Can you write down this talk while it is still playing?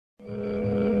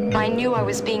I knew I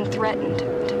was being threatened.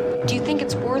 Do you think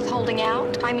it's worth holding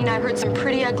out? I mean, I heard some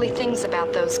pretty ugly things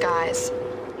about those guys.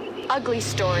 Ugly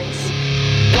stories.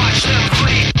 Watch them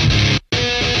flee.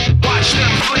 Watch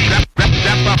them flee.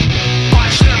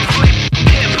 Watch them flee.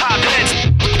 Hip-hop heads.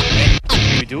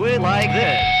 We do it like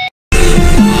this.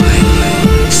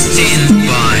 Stand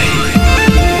by.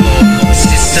 All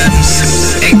systems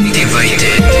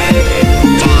activated.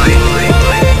 5,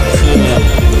 4,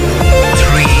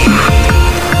 3,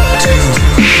 2,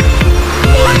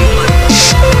 1.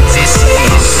 This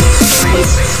is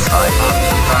time.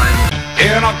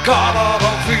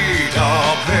 Inna-Gadda-Da-Vida,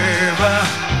 baby.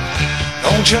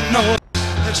 Don't you know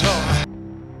it's alright?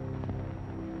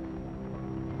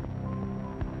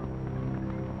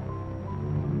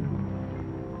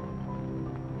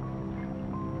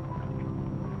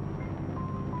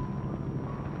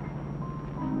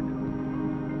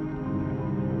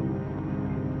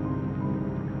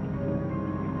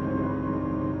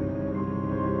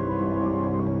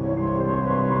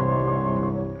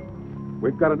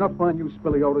 We've got enough on you,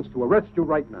 Spiliotis, to arrest you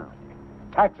right now.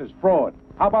 Taxes, fraud.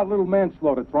 How about a little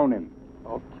manslaughter thrown in?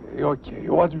 Okay.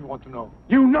 What do you want to know?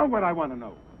 You know what I want to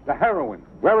know. The heroin,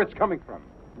 where it's coming from,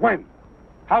 when,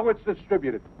 how it's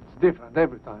distributed. It's different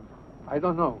every time. I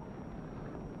don't know.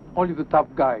 Only the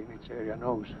top guy in each area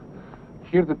knows.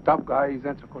 Here the top guy is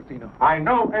Enzo Cortino. I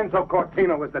know Enzo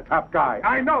Cortino is the top guy.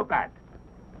 I know that.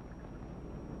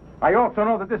 I also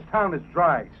know that this town is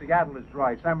dry. Seattle is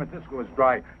dry. San Francisco is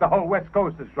dry. The whole West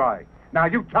Coast is dry. Now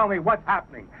you tell me what's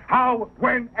happening. How,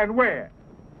 when, and where.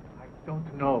 I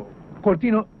don't know.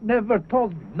 Cortino never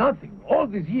told me nothing all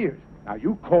these years. Now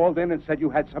you called in and said you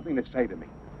had something to say to me.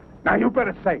 Now you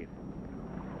better say it.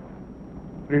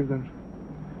 Reardon,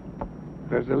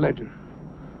 there's a ledger.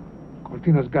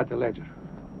 Cortino's got the ledger.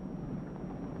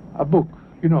 A book,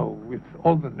 you know, with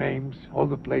all the names, all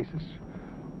the places,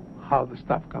 how the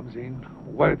stuff comes in,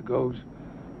 where it goes.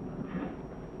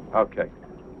 Okay.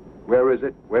 Where is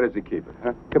it? Where does he keep it,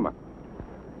 huh? Come on.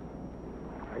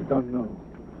 I don't know.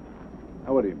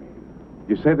 Now, what do you mean?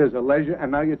 You say there's a ledger,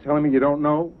 and now you're telling me you don't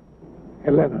know?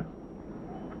 Helena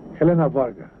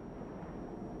Varga.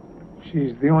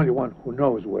 She's the only one who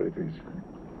knows where it is.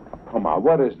 Come on,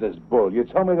 what is this bull? You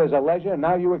tell me there's a ledger, and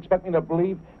now you expect me to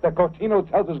believe that Cortino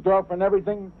tells his girlfriend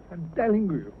everything? I'm telling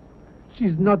you,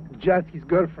 she's not just his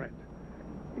girlfriend.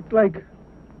 It's like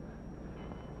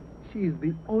she's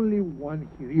the only one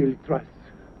he really trusts.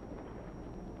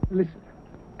 Listen,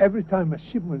 every time a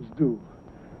shipment's due,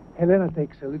 Helena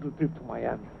takes a little trip to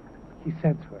Miami. He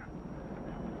sends her.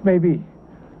 Maybe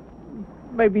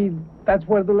that's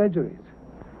where the ledger is.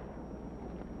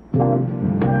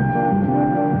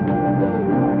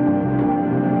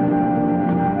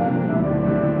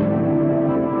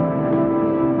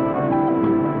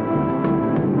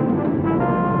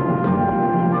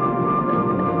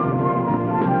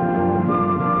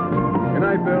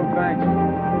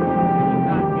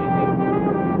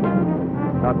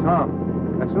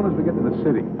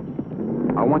 City.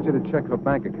 I want you to check her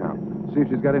bank account. See if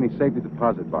she's got any safety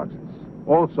deposit boxes.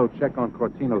 Also check on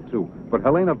Cortino, too. But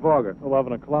Helena Varga...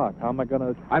 11 o'clock. How am I going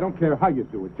to... I don't care how you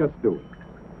do it. Just do it.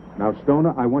 Now,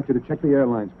 Stoner, I want you to check the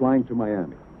airlines flying to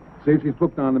Miami. See if she's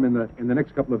booked on them in the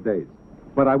next couple of days.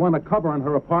 But I want a cover on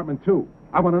her apartment, too.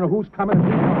 I want to know who's coming and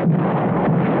who's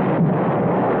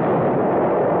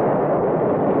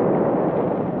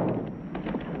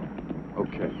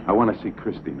going. Okay. I want to see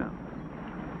Christie now.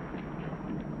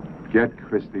 Get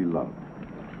Christie love.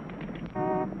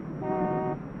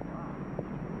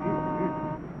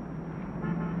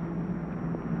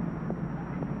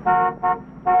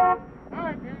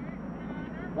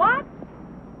 What?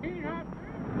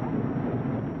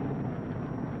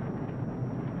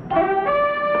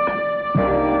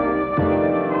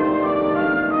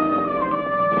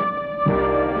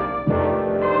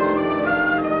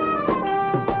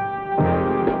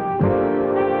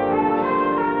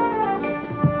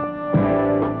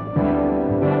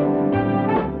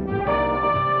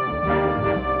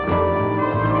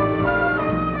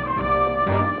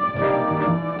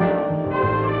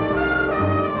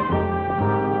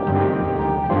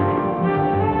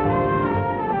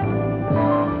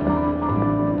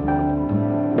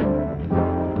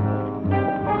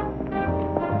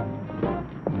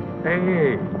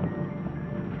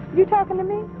 You talking to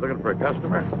me? Looking for a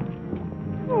customer?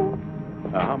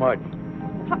 How much?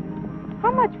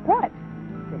 How much what?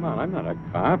 Come on, I'm not a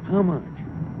cop. How much?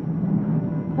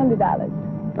 $100.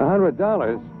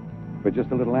 $100? For just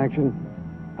a little action?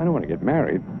 I don't want to get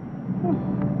married.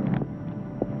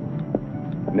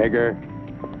 Nigger.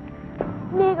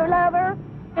 Nigger lover.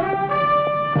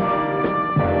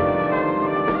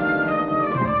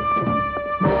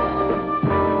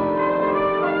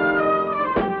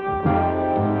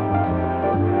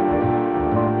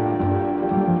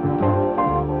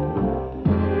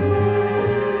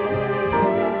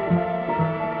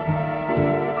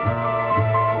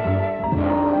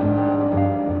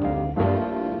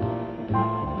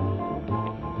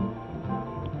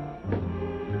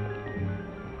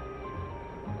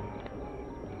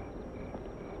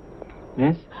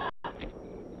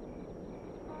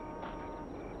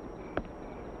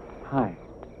 Hi.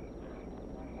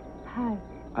 Hi.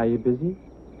 Are you busy?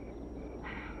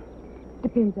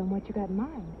 Depends on what you got in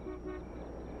mind.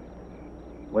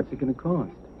 What's it gonna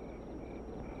cost?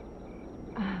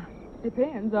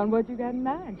 Depends on what you got in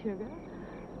mind, sugar.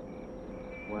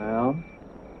 Well,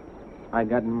 I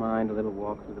got in mind a little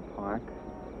walk through the park.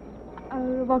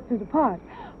 Walk through the park.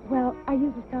 Well, I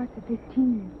usually start at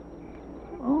 15.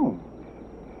 Oh.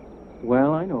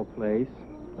 Well, I know a place.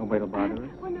 Nobody'll bother us.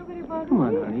 Well, nobody bothers Come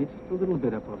on, me. honey. It's just a little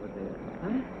bit up over there.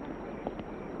 Huh?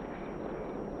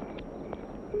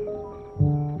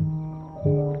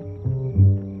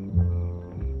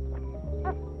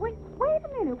 Wait a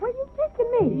minute. Where you taking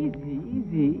me?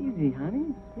 Easy,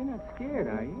 honey. You're not scared,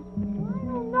 are you?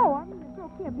 No. I mean, the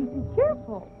girl can't be too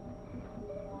careful.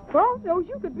 Well, knows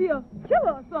you could be a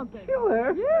killer or something.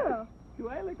 Killer? Yeah. Do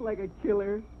I look like a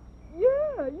killer?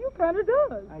 Yeah, you kind of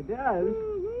does. I does?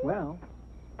 Mm-hmm. Well,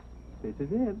 this is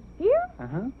it. Here?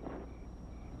 Uh-huh.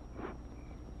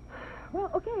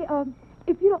 Well, okay,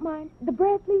 if you don't mind, the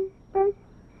bread, please, first.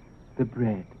 The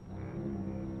bread.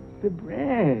 The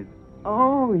bread.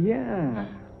 Oh, yeah.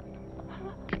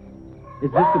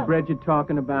 Is this the bread you're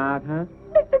talking about, huh?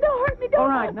 Mister, don't hurt me, don't. All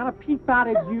right, not a peep out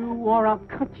at you or I'll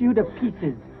cut you to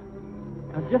pieces.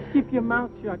 Now, just keep your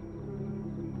mouth shut.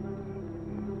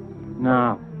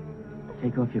 Now,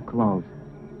 take off your clothes.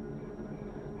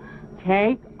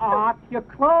 Take off your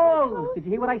clothes. Did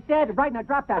you hear what I said? Right, now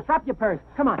drop that. Drop your purse.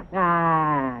 Come on.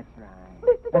 That's right.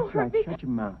 Mister, don't That's hurt right. me. Shut your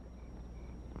mouth.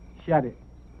 Shut it.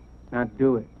 Now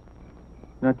do it.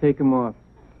 Now take them off.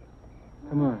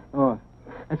 Come on. Oh,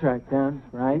 that's right. Down.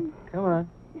 Right. Come on.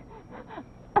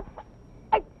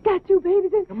 I got you, baby.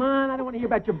 Then. Come on. I don't want to hear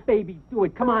about your baby. Do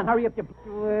it. Come on. Hurry up. You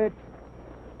do it.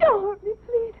 Don't hurt me,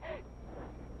 please.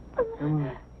 Come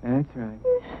on. That's right.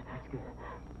 That's good.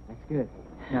 That's good.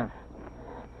 Now,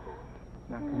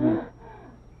 come here.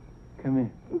 Come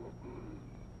here.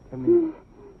 Come here.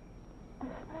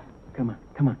 Come on.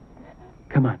 Come on.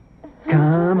 Come on.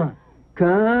 Come on.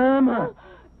 Come on.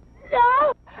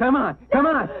 No. Come on. Come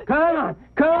on. Come on.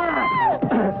 Come on.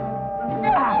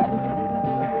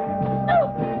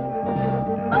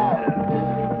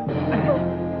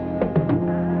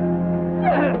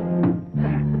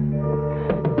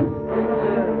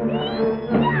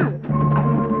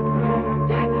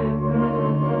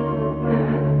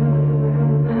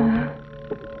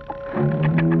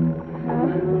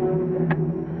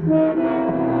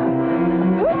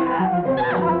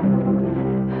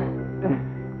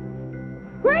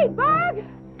 Great Berg!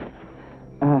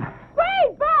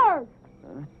 Great Berg!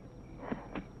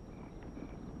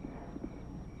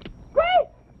 Great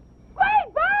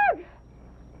Berg!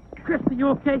 Christie, you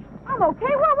okay? I'm okay.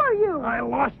 Where were you? I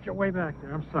lost you way back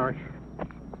there. I'm sorry.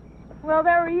 Well,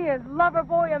 there he is, lover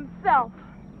boy himself.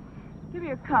 Give me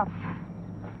your cup.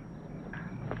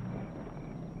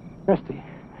 Christie,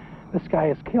 this guy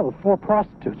has killed 4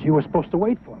 prostitutes. You were supposed to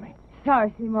wait for me.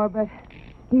 Sorry, Seymour, but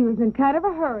he was in kind of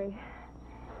a hurry.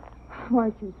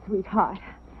 Weren't you, sweetheart?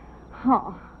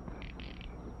 Huh.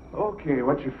 Okay,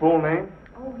 what's your full name?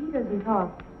 Oh, he doesn't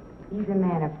talk. He's a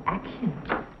man of action.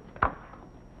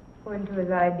 According to his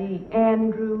ID,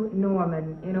 Andrew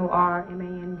Norman,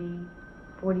 N-O-R-M-A-N-D,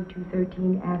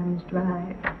 4213 Adams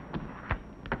Drive.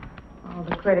 All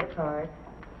the credit cards.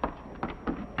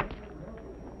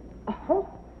 Oh,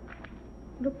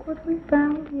 look what we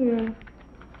found here.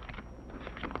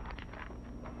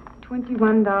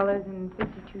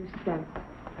 $21.52.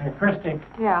 Hey, Christie,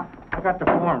 Yeah. I got the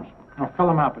forms. Now fill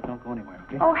them out, but don't go anywhere,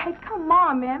 okay? Oh, hey, come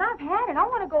on, man. I've had it. I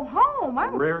want to go home.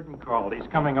 Reardon called. He's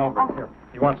coming over. Here.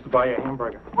 He wants to buy you a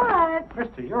hamburger. What?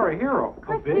 Christie, you're a hero.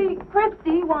 Go big.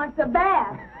 Christie wants a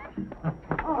bath.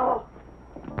 Oh.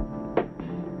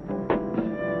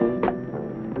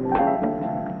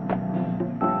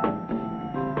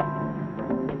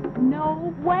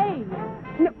 No way.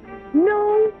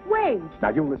 No way. Now,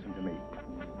 you listen to me.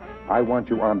 I want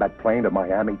you on that plane to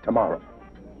Miami tomorrow.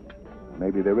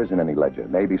 Maybe there isn't any ledger.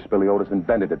 Maybe Spiliotis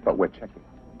invented it, but we're checking.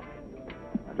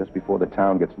 Now, just before the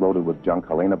town gets loaded with junk,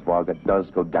 Helena Varga does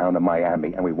go down to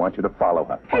Miami, and we want you to follow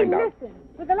her. Hey, Find out. listen.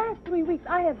 For the last 3 weeks,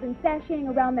 I have been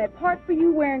sashaying around that park for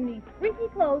you, wearing these freaky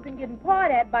clothes and getting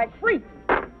pawed at by freaks.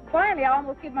 Finally, I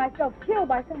almost get myself killed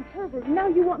by some pervert. Now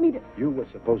you want me to... You were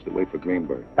supposed to wait for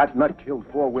Greenberg. That nut killed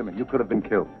 4 women. You could have been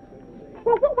killed.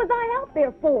 Well, what was I out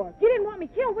there for? You didn't want me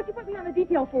killed. What'd you put me on the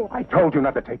detail for? I told you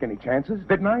not to take any chances,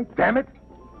 didn't I? Damn it.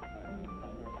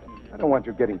 I don't want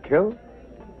you getting killed.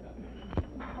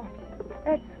 Oh,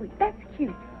 that's sweet. That's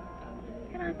cute.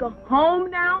 Can I go home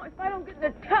now if I don't get in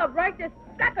the tub right this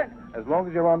second? As long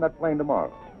as you're on that plane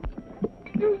tomorrow.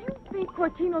 Do you think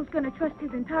Cortino's going to trust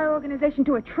his entire organization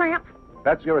to a tramp?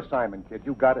 That's your assignment, kid.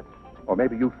 You got it. Or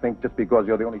maybe you think just because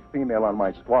you're the only female on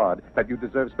my squad that you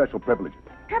deserve special privileges.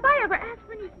 Have I ever asked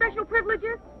for any special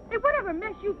privileges? Hey, whatever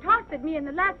mess you tossed at me in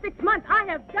the last 6 months, I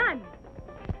have done.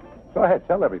 Go ahead,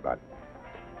 tell everybody.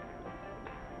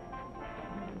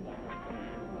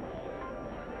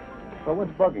 So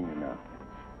what's bugging you now?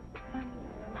 I'm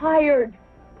tired,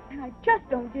 and I just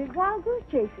don't dig wild goose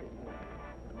chases.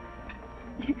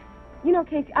 You know,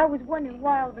 Casey, I was wondering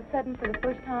why all of a sudden, for the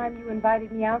first time, you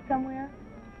invited me out somewhere.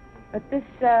 But this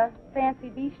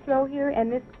fancy bistro here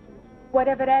and this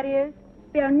whatever that is,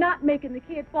 they're not making the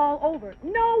kid fall over.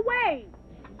 No way!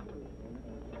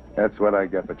 That's what I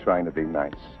get for trying to be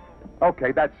nice.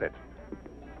 Okay, that's it.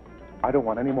 I don't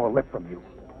want any more lip from you.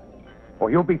 Or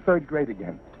you'll be third grade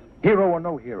again. Hero or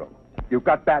no hero. You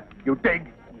got that? You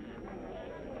dig?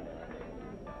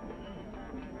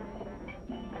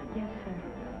 Yes, sir.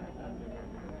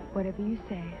 Whatever you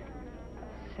say,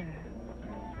 sir.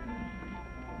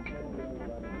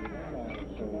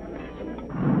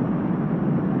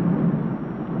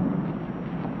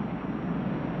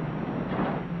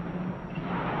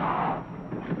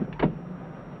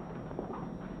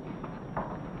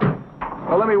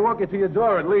 Well, let me walk you to your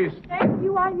door at least. Thank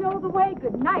you, I know the way.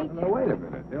 Good night. Now, wait a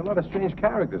minute. There are a lot of strange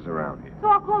characters around here. So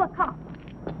I'll call a cop.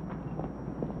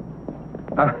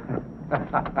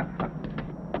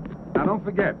 Now, don't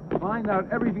forget, find out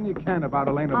everything you can about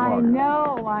Elena I Morgan.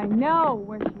 know.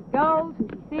 Where she goes, who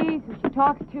she sees, who she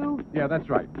talks to. Yeah, that's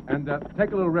right. And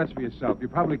take a little rest for yourself. You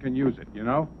probably can use it, you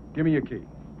know? Give me your key.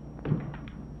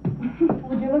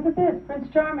 Would you look at this? Prince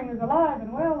Charming is alive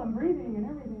and well and breathing and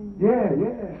everything.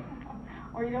 Yeah.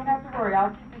 Or you don't have to worry. I'll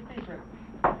keep your secret.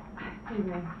 Excuse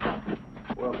me.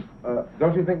 Well,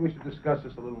 don't you think we should discuss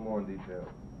this a little more in detail?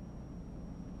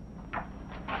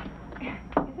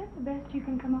 Is that the best you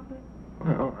can come up with?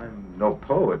 Well, I'm no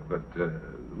poet, but the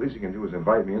least you can do is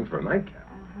invite me in for a nightcap.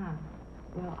 Uh-huh.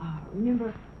 Well,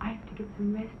 remember, I have to get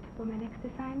some rest for my next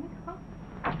assignment, huh?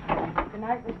 Good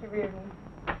night, Mr. Reardon.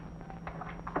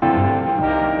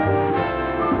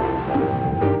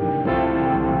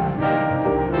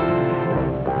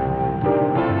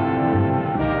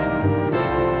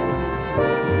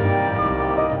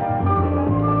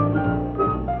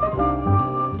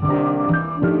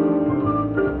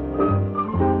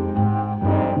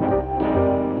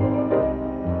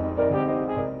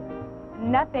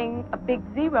 Nothing, a big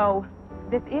zero.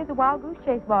 This is a wild goose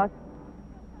chase, boss.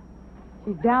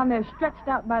 She's down there stretched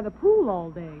out by the pool all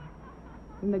day.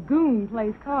 And the goon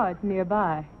plays cards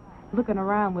nearby, looking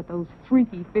around with those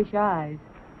freaky fish eyes.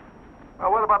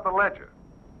 Well, what about the ledger?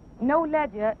 No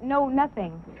ledger, no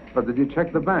nothing. But did you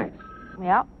check the bank?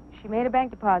 Yeah, she made a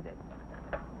bank deposit.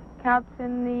 Counts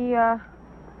in the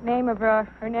name of her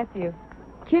nephew.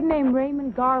 Kid named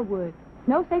Raymond Garwood.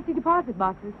 No safety deposit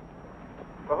boxes.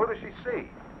 Well, who does she see?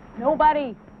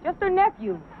 Nobody. Just her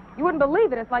nephew. You wouldn't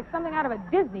believe it. It's like something out of a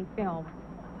Disney film.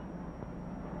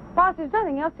 Boss, there's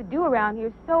nothing else to do around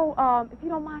here, so, if you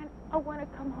don't mind, I want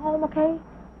to come home, okay?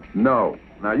 No.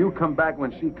 Now, you come back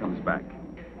when she comes back.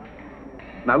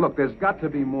 Now, look, there's got to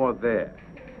be more there.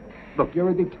 Look, you're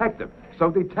a detective, so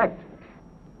detect.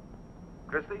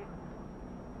 Christie?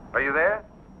 Are you there?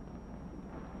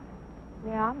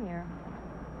 Yeah, I'm here.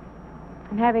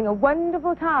 I'm having a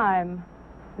wonderful time,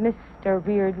 Mr.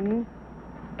 Reardon.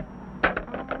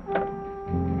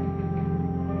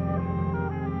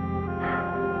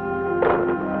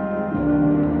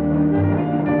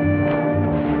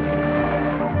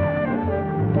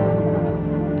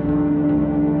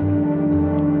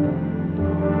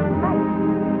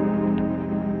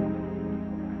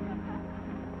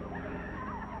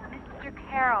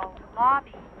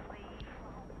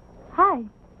 Hi.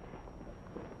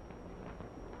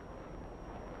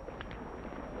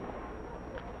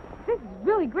 This is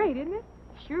really great, isn't it?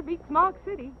 Sure beats Smog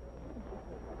City.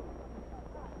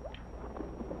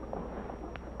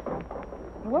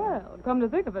 Well, come to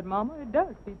think of it, Mama, it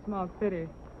does beat Smog City.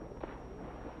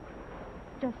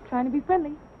 Just trying to be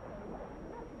friendly.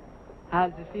 How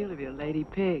does it feel to be a lady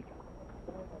pig?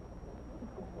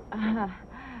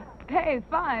 Hey, it's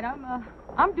fine.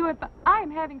 I'm doing fine.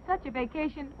 I'm having such a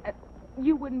vacation,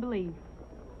 you wouldn't believe.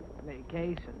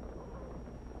 Vacation?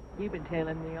 You've been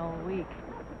tailing me all week.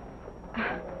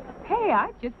 Hey,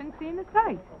 I've just been seeing the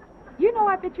sights. You know,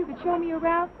 I bet you could show me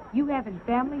around. You having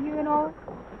family here and all.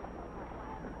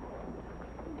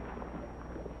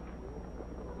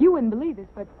 You wouldn't believe this,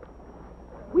 but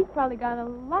we've probably got a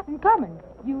lot in common,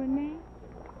 you and me.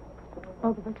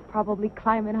 Both of us probably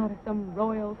climbing out of some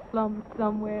royal slum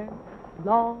somewhere,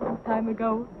 long time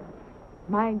ago.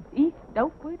 Mine's East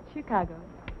Oakwood, Chicago.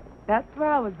 That's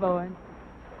where I was born.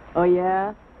 Oh,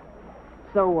 yeah?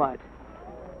 So what?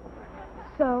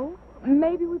 So,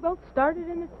 maybe we both started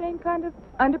in the same kind of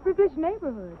underprivileged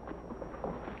neighborhood.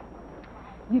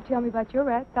 You tell me about your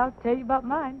rats, I'll tell you about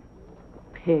mine.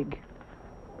 Pig.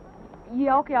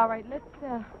 Yeah, okay, all right.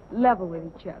 Let's level with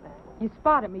each other. You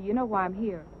spotted me. You know why I'm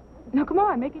here. Now, come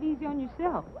on, make it easy on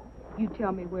yourself. You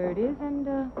tell me where it is, and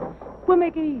we'll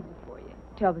make it easy for you.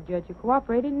 Tell the judge you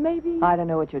cooperated, and maybe... I don't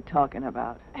know what you're talking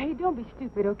about. Hey, don't be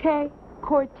stupid, okay?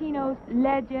 Cortino's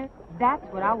ledger, that's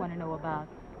what I want to know about.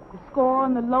 The score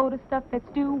and the load of stuff that's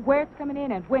due, where it's coming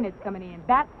in, and when it's coming in.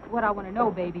 That's what I want to know,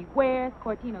 baby. Where's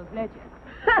Cortino's ledger?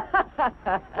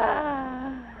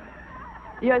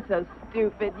 You're so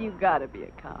stupid, you gotta be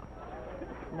a cop.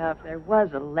 Now, if there was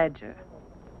a ledger,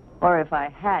 or if I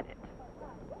had it,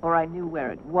 or I knew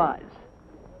where it was,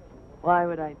 why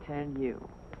would I tell you?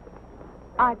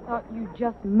 I thought you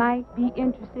just might be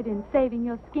interested in saving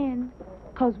your skin,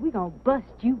 'cause we gonna bust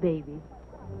you, baby.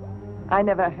 I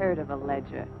never heard of a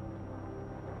ledger.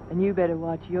 And you better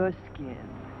watch your skin,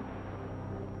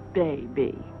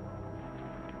 baby.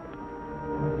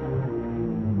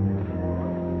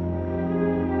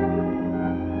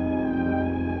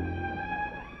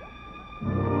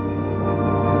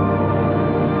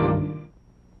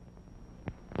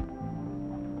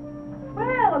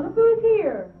 Well, look who's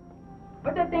here.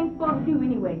 What's that thing supposed to do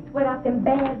anyway? Sweat out them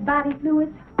bad body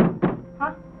fluids?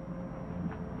 Huh?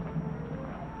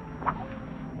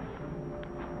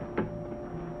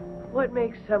 What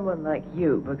makes someone like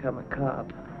you become a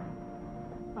cop?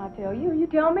 I tell you, you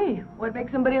tell me. What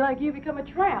makes somebody like you become a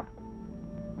tramp?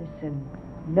 Listen,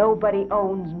 nobody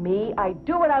owns me. I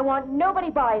do what I want. Nobody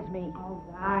buys me. All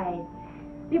right.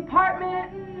 The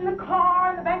apartment, and the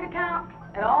car, and the bank account,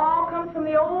 it all comes from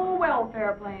the old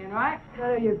welfare plan, right?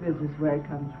 None of your business where it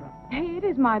comes from. Hey, it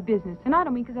is my business, and I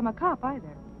don't mean 'cause I'm a cop either.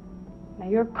 Now,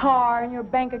 your car and your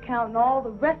bank account and all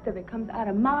the rest of it comes out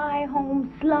of my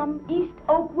home slum, East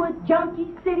Oakwood,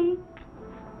 Junkie City.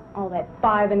 All that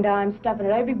five and dime stuff,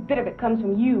 and every bit of it comes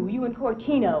from you and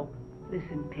Cortino.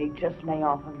 Listen, pig, just lay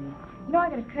off of me. You know, I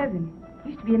got a cousin.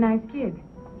 Used to be a nice kid.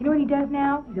 You know what he does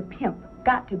now? He's a pimp.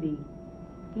 Got to be.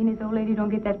 He and his old lady don't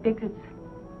get that fix. It's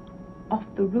off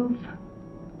the roof.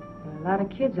 There are a lot of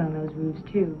kids on those roofs,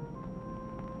 too.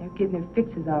 They're getting their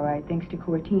fixes all right, thanks to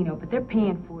Cortino, but they're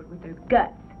paying for it with their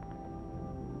guts.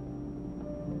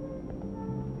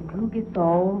 And who gets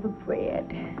all the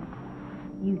bread?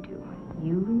 You do.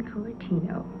 You and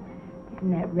Cortino.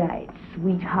 Isn't that right,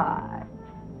 sweetheart?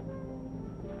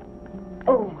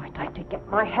 Oh, I'd like to get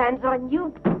my hands on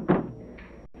you.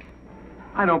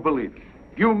 I don't believe it.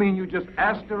 You mean you just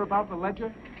asked her about the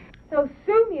ledger? So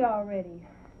sue me already.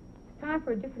 It's time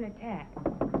for a different attack.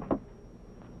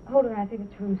 Hold on, I think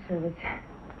it's room service.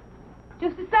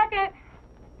 Just a second.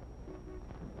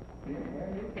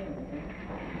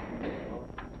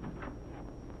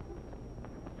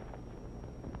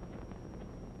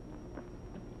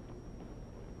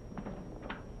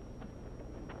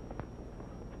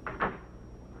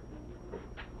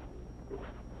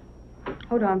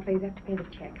 Hold on, please. I have to pay the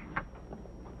check.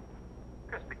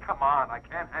 Christie, come on. I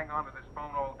can't hang on to this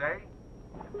phone all day.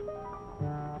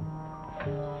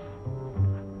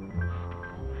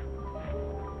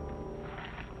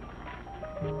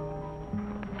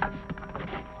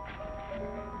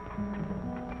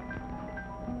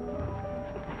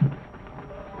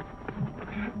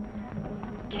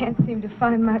 Can't seem to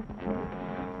find my...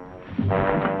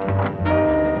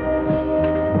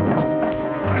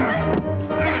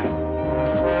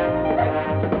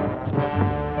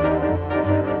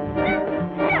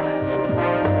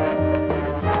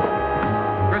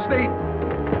 Christie,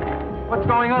 what's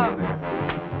going on there?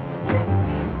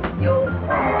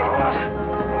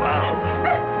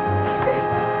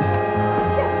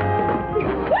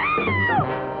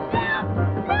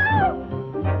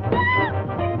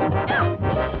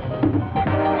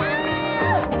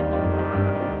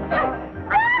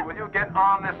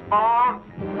 On this phone?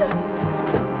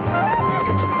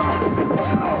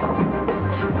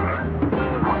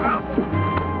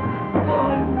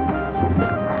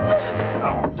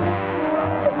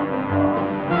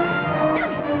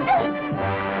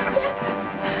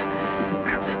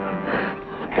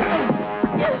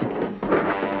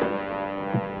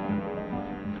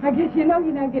 I guess you know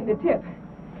you're not getting a tip.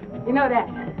 You know that.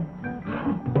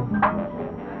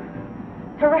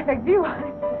 Terrific view.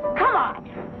 Come on.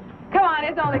 Come on,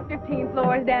 it's only 15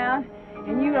 floors down,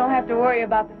 and you don't have to worry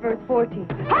about the first 14.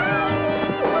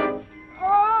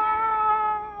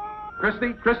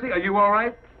 Christie, are you all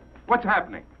right? What's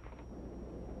happening?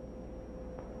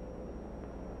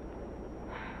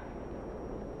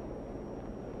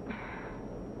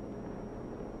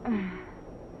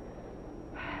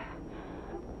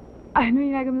 I know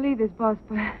you're not going to believe this, boss,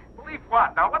 but... Believe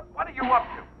what? Now, what are you up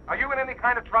to? Are you in any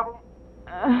kind of trouble?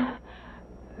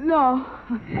 No.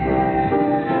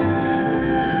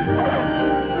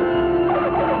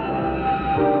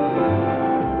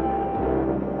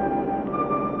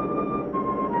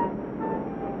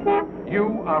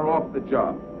 You are off the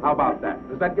job. How about that?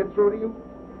 Does that get through to you?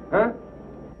 Huh?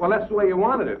 Well, that's the way you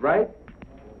wanted it, right?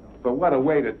 But what a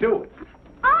way to do it.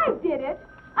 I did it.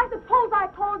 I suppose I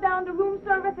called down to room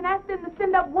service and asked them to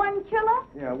send up one killer?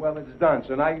 Yeah, well, it's done.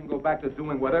 So now you can go back to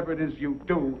doing whatever it is you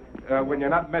do when you're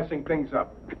not messing things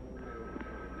up.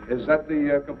 Is that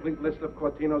the complete list of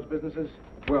Guardino's businesses?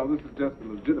 Well, this is just the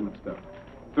legitimate stuff.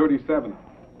 37.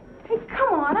 Hey,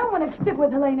 come on. I want to stick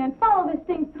with Helena and follow this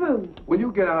thing through. Will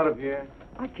you get out of here?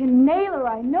 I can nail her.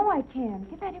 I know I can.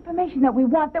 Get that information that we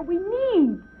want, that we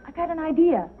need. I got an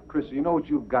idea. Christie, you know what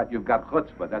you've got? You've got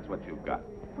chutzpah. That's what you've got.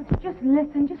 Would you just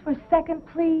listen just for a second,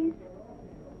 please?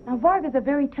 Now, Varga's a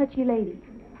very touchy lady.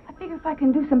 I figure if I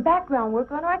can do some background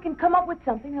work on her, I can come up with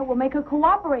something that will make her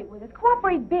cooperate with us.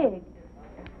 Cooperate big.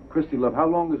 Christie, love, how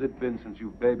long has it been since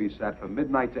you babysat from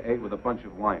midnight to 8 with a bunch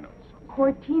of winos?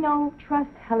 Guardino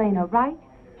trusts Helena, right?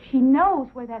 She knows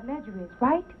where that ledger is,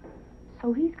 right?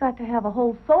 So he's got to have a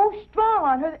hold so strong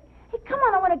on her that... Hey, come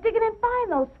on, I want to dig in and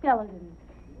find those skeletons.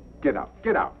 Get out.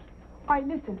 Get out. All right,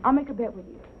 listen, I'll make a bet with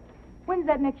you. When's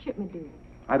that next shipment due?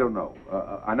 I don't know.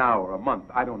 An hour, a month,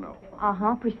 I don't know.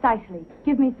 Uh-huh, precisely.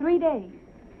 Give me 3 days.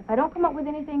 If I don't come up with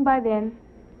anything by then,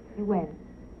 you win.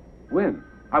 Win?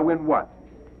 I win what?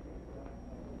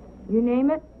 You name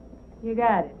it, you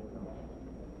got it.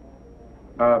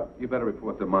 You better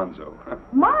report to Monzo.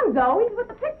 Monzo? He's with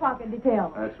the pickpocket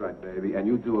detail. That's right, baby. And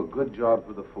you do a good job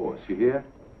for the force. You hear?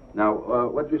 Now,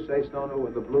 what'd you say, Stoner,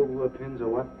 with the blue pins or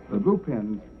what? The blue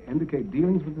pins indicate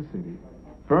dealings with the city.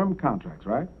 Firm contracts,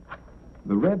 right?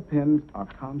 The red pins are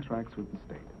contracts with the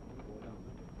state.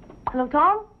 Hello,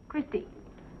 Tom? Christie.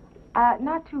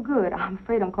 Not too good. I'm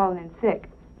afraid I'm calling in sick.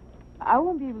 I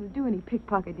won't be able to do any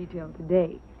pickpocket detail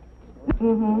today.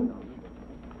 Mm-hmm.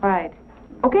 All right.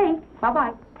 Okay.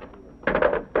 Bye-bye.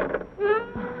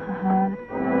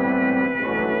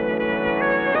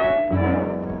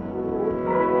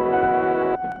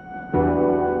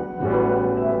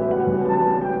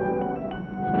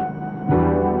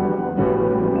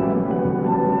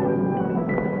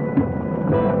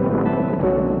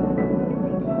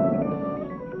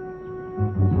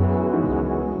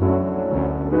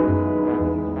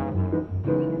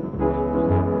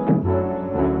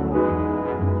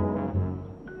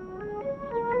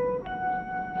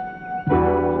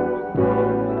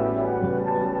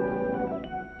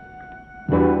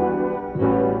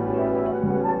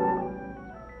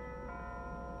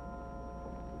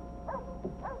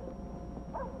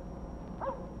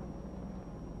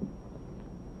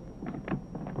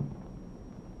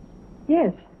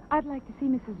 Yes. I'd like to see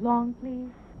Mrs. Long, please.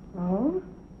 Oh?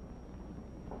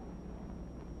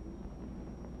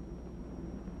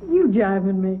 You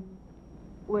jiving me.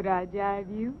 Would I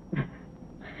jive you?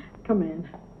 Come in.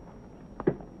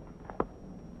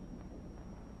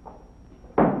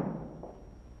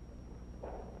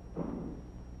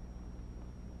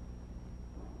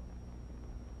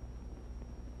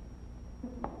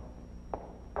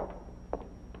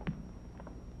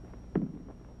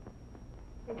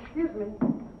 Excuse me,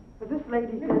 but this lady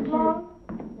says Mrs. Long?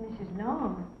 Mrs.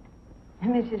 Long?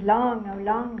 Mrs. Long no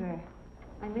longer.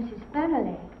 I'm Mrs.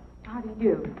 Fennelly. How do you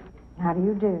do? How do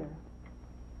you do?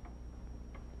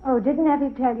 Oh, didn't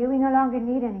Effie tell you we no longer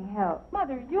need any help?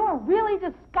 Mother, you're really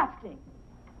disgusting.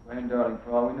 Gwen, darling,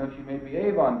 for all we know, she may be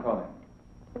Avon calling.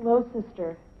 Hello,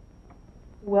 sister.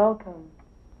 Welcome.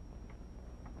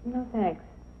 No, thanks.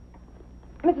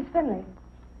 Mrs. Finley.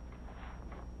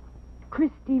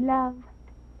 Christie, love.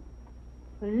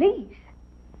 Police?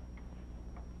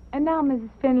 And now, Mrs.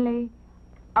 Finley,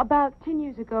 about 10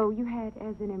 years ago, you had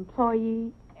as an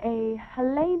employee a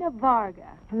Helena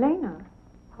Varga. Helena?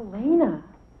 Helena?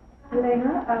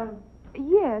 Helena?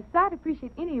 Yes, I'd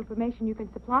appreciate any information you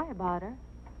can supply about her.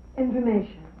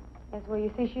 Information. Yes, well,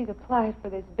 you see, she's applied for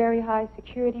this very high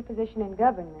security position in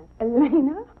government.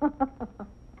 Elena?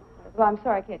 Well, I'm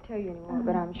sorry I can't tell you anymore,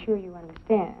 but I'm sure you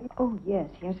understand. Oh, yes,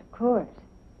 of course.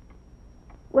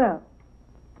 Well,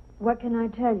 what can I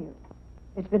tell you?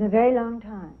 It's been a very long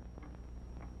time.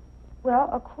 Well,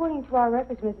 according to our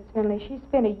records, Mrs. Finley, she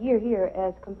spent a year here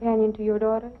as companion to your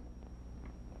daughters.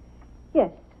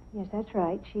 Yes, that's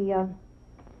right. She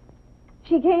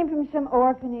came from some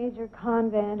orphanage or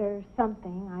convent or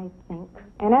something, I think.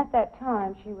 And at that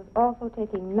time, she was also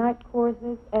taking night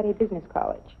courses at a business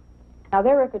college. Now,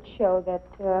 their records show that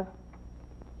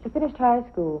she finished high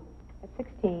school at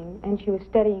 16, and she was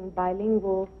studying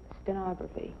bilingual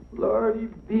stenography. Lordy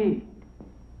B.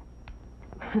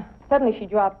 Suddenly she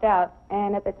dropped out,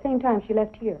 and at the same time she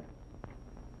left here.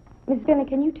 Mrs. Finley,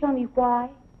 can you tell me why?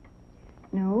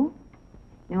 No.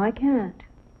 No, I can't.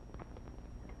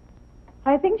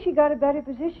 I think she got a better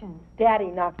position. Daddy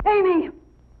knocked... Amy!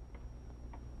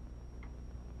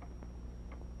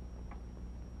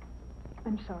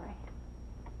 I'm sorry.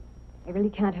 I really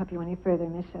can't help you any further,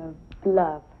 Miss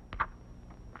Love.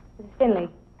 Mrs. Finley,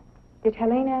 did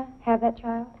Helena have that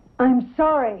child? I'm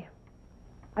sorry.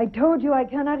 I told you I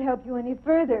cannot help you any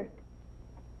further.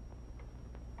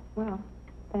 Well,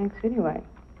 thanks anyway.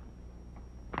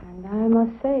 And I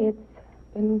must say, it's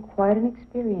been quite an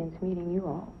experience meeting you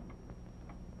all.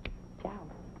 Ciao.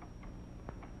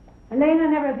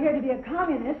 Helena never appeared to be a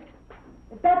communist,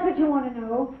 if that's what you want to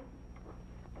know.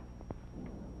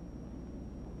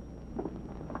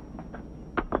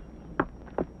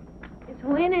 Is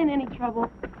Helena in any trouble?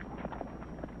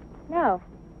 No.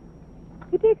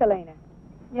 You take Helena.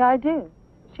 Yeah, I do.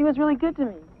 She was really good to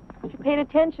me. She paid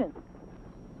attention.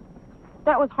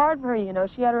 That was hard for her, you know.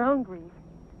 She had her own grief.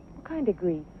 What kind of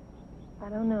grief? I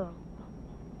don't know.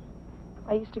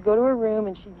 I used to go to her room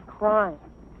and she'd be crying.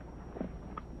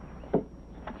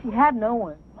 She had no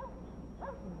one.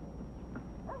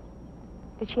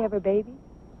 Did she have a baby?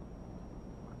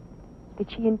 Did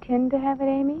she intend to have it,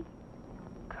 Amy?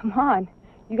 Come on.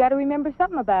 You got to remember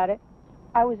something about it.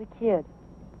 I was a kid.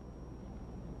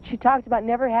 She talked about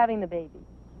never having the baby.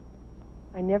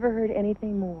 I never heard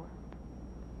anything more.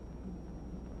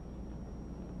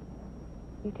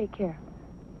 You take care.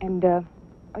 And, are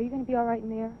you going to be all right in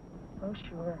there? Oh,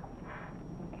 sure.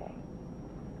 Okay.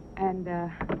 And,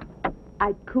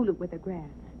 I'd cool it with a grass.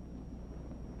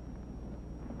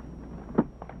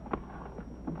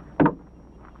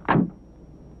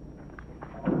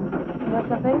 You know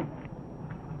something?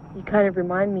 You kind of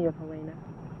remind me of Helena.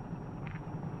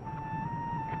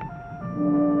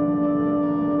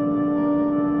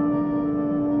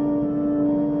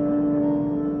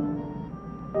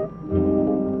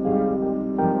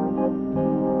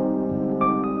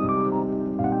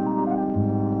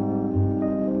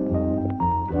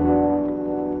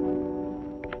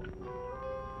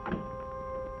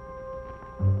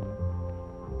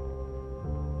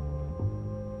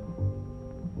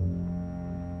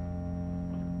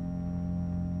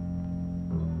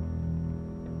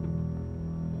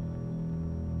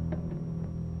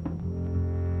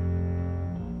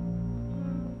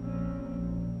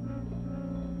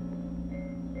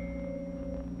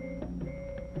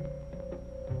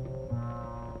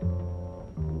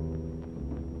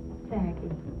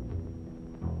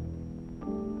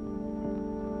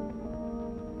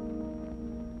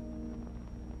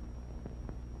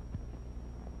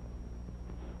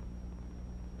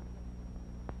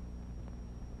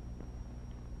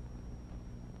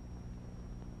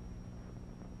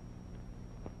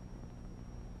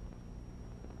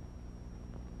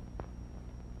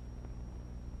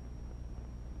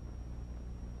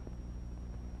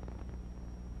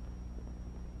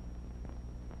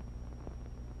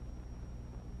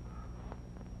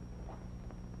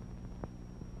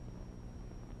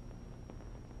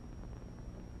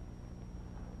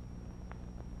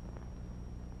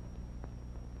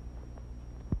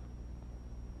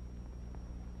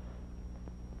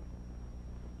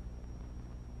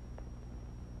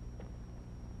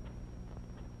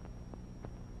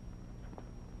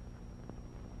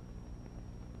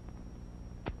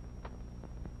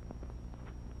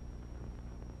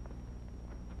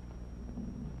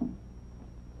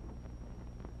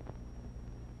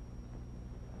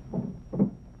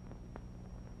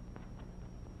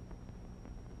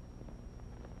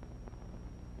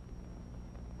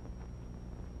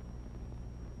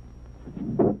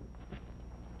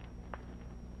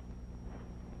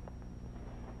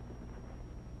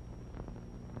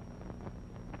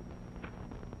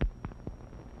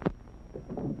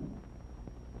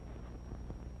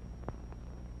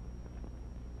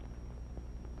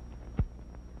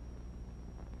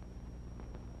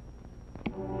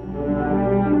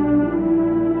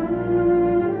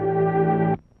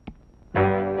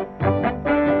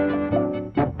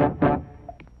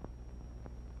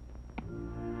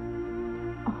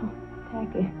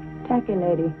 Tacky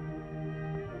lady.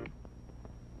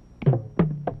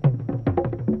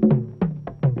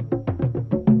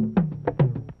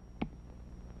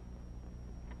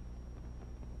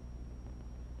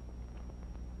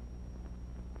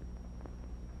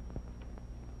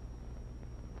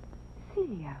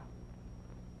 Celia.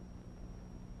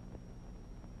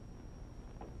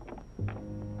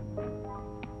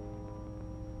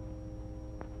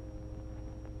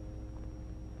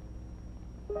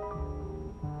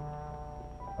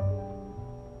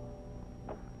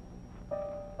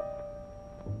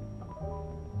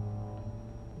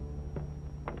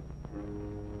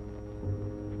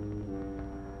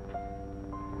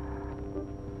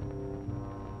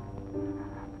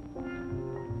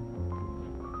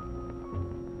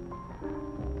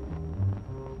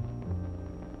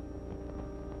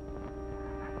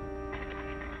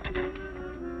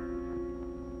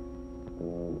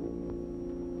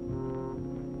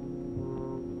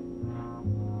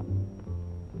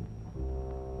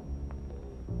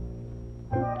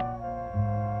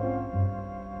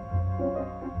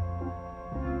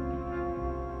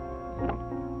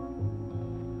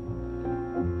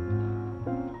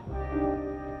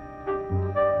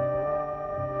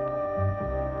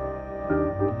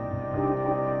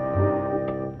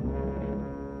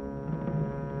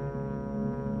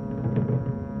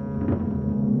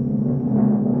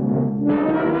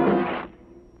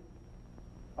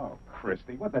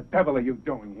 Christie, what the devil are you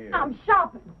doing here? I'm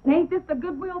shopping. Ain't this the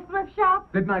Goodwill thrift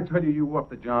shop? Didn't I tell you you were off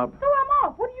the job? So I'm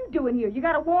off. What are you doing here? You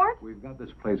got a warrant? We've got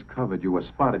this place covered. You were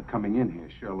spotted coming in here,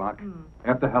 Sherlock.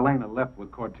 After Helena left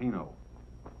with Guardino.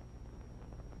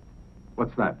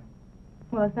 What's that?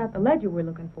 Well, it's not the ledger we're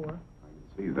looking for. I can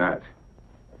see that.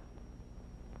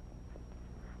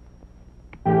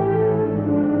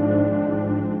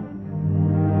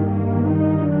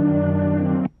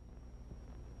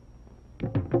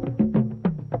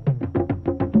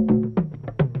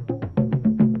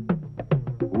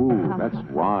 Ooh, that's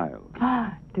wild.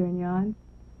 Ah, turn you on.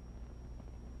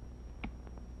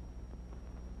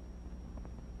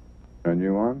 Turn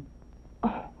you on?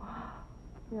 Oh,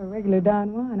 you're a regular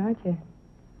Don Juan, aren't you?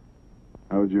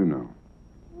 How would you know?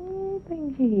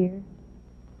 Things you hear.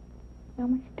 Now,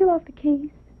 am I still off the keys?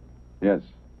 Yes.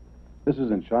 This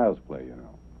isn't child's play, you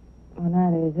know. Well,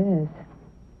 neither is this.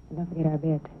 And don't forget our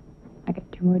bet. I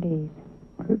got 2 more days.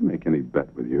 I didn't make any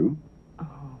bet with you.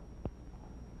 Oh.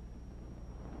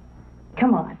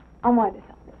 Come on. I'm on to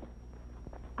something.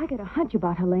 I got a hunch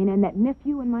about Helena and that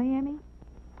nephew in Miami.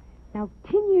 Now,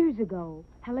 10 years ago,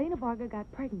 Helena Varga got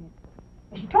pregnant.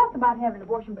 She talked about having an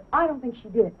abortion, but I don't think she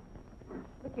did.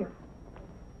 Look here.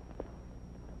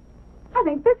 I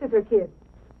think this is her kid.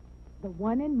 The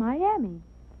one in Miami.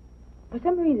 For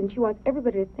some reason, she wants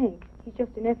everybody to think he's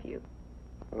just a nephew.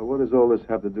 Well, what does all this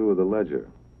have to do with the ledger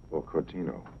or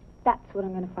Guardino? That's what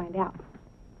I'm going to find out.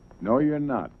 No, you're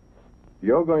not.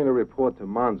 You're going to report to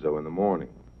Monzo in the morning.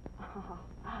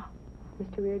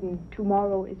 Mr. Reardon,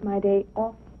 tomorrow is my day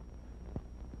off.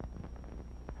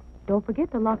 Don't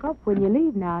forget to lock up when you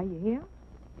leave now, you hear?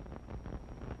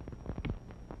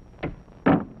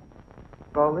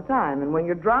 All the time. And when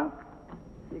you're drunk,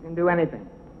 you can do anything.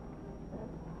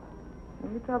 The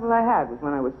only trouble I had was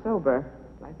when I was sober.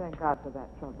 I thank God for that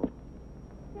trouble.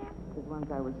 Because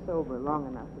once I was sober long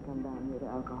enough to come down here to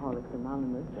Alcoholics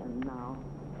Anonymous, and now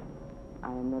I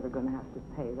am never going to have to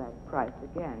pay that price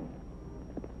again.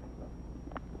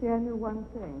 See, I knew one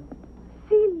thing.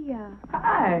 Celia.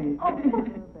 Hi. Oh.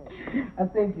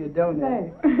 I saved you a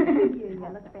donut. Thank you. You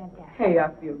look fantastic. Hey, I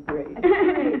feel great.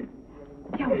 Great.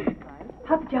 Tell me,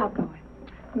 how's the job going?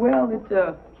 Well,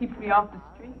 it keeps me off the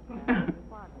street.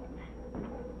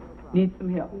 Need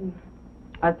some help.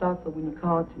 I thought so when you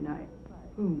called tonight.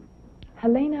 Who?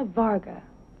 Helena Varga.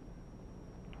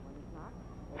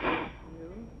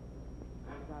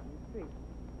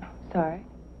 Sorry.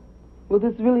 Well,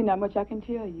 there's really not much I can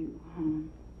tell you.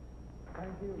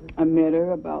 I met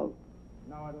her about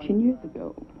 10 years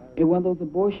ago at one of those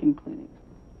abortion clinics.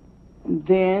 And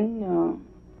then,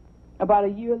 about a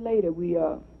year later, we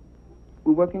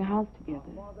worked in a house together.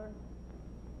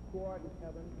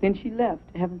 Then she left.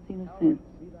 I haven't seen her since.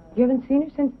 You haven't seen her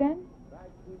since then?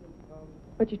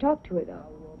 But you talked to her, though.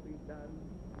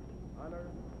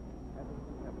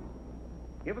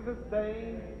 Give us this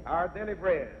day our daily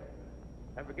bread,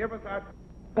 and forgive us our...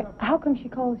 But how come she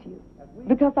calls you?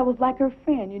 Because I was like her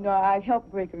friend. You know, I helped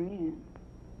break her in.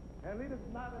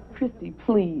 Christie,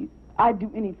 please. I'd do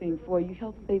anything for you.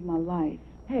 Help save my life.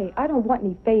 Hey, I don't want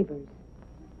any favors.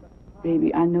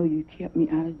 Baby, I know you kept me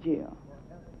out of jail.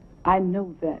 I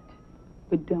know that,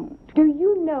 but don't. Do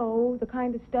you know the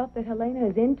kind of stuff that Helena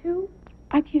is into?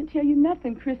 I can't tell you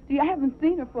nothing, Christie. I haven't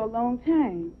seen her for a long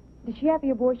time. Did she have the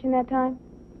abortion that time?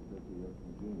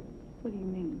 What do you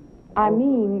mean? I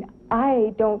mean,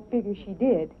 I don't figure she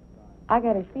did. I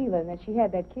got a feeling that she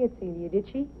had that kid, Celia, did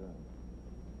she?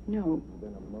 No.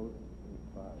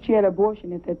 She had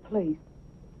abortion at that place.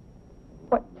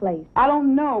 What place? I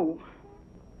don't know.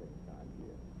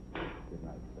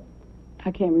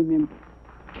 I can't remember.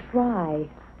 Try.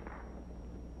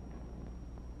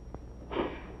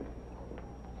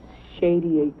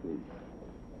 Shady Acres,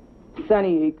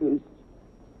 Sunny Acres,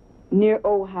 near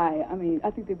Ojai. I mean, I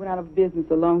think they went out of business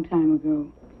a long time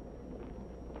ago.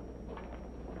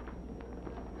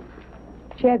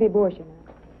 She had the abortion.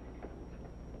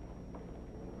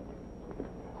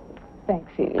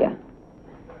 Thanks, Celia.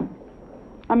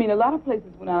 I mean, a lot of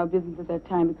places went out of business at that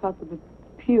time because of the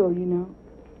pill, you know.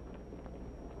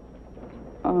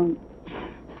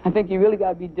 I think you really got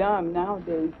to be dumb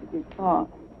nowadays to get caught.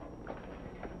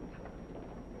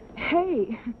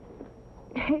 Hey,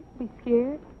 don't be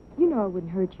scared. You know I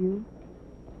wouldn't hurt you.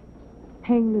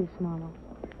 Hang loose, Mama.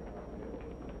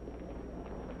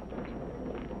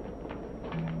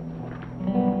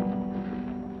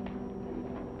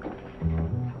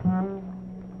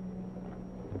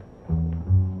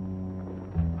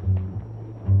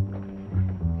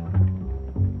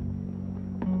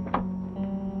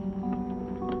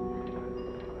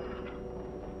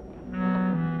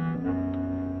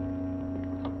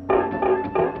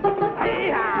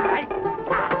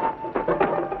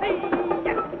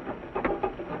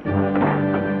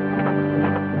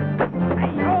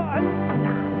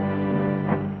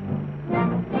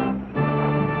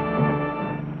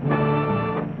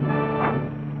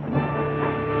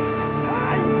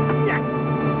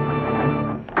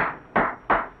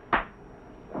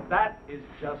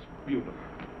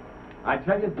 I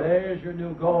tell you, there's your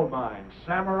new gold mine,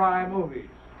 samurai movies.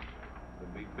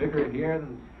 It'll be bigger here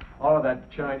than all of that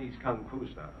Chinese kung fu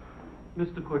stuff.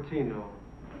 Mr. Cortino,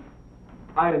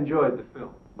 I enjoyed the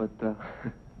film, but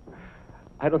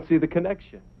I don't see the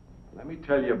connection. Let me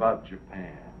tell you about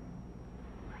Japan.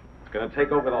 It's going to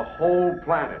take over the whole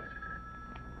planet.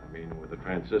 I mean, with the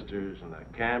transistors and the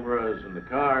cameras and the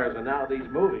cars and now these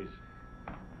movies.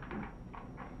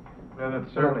 Well,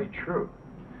 that's certainly true.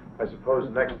 I suppose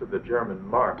next to the German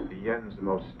mark, the yen's the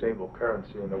most stable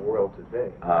currency in the world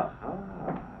today.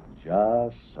 Aha,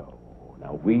 just so.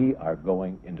 Now, we are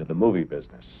going into the movie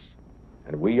business,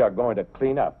 and we are going to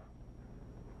clean up.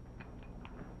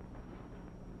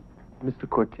 Mr.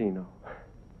 Cortino,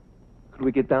 could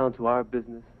we get down to our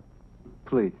business?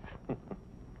 Please.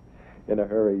 In a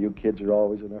hurry. You kids are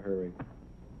always in a hurry.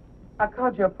 I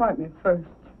called your appointment first.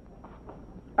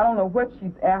 I don't know what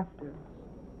she's after.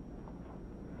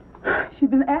 She's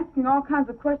been asking all kinds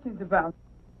of questions about.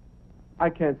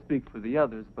 I can't speak for the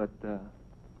others, but,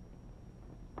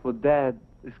 well, Dad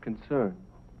is concerned.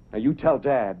 Now, you tell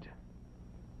Dad.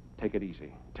 Take it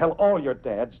easy. Tell all your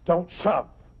dads, don't shove.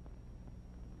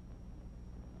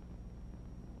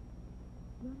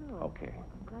 No. Okay.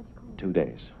 I'm glad you called. 2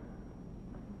 days.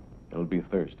 It'll be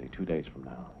Thursday, 2 days from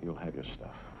now. You'll have your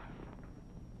stuff.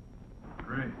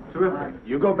 Great. Terrific.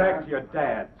 You go back to your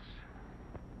dads.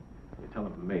 You tell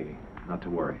them from me not to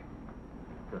worry.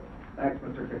 Thanks,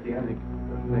 Mr. Christie. Thank you.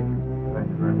 Thank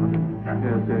you very much.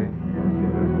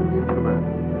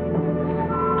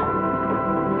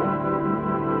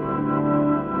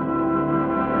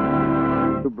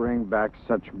 To bring back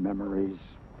such memories.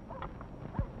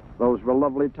 Those were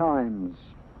lovely times.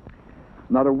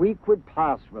 Not a week would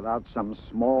pass without some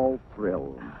small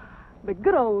thrill. The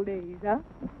good old days, huh?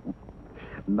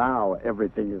 Now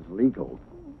everything is legal.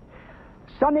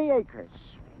 Sunny Acres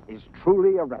is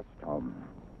truly a rest home.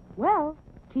 Well,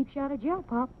 keeps you out of jail,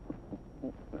 Pop.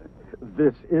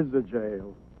 This is a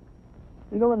jail.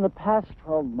 You know, in the past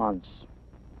 12 months,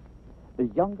 the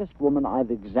youngest woman I've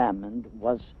examined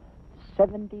was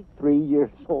 73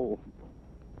 years old.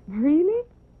 Really?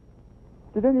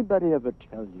 Did anybody ever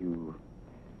tell you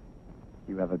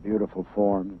you have a beautiful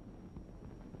form?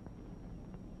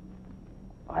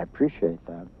 I appreciate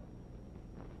that.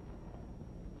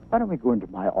 Why don't we go into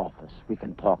my office? We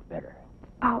can talk better.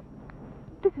 Oh,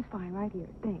 this is fine right here.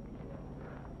 Thanks.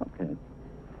 Okay.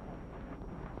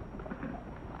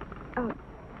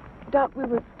 Doc, we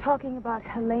were talking about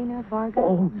Helena Vargas.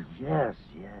 Oh, yes.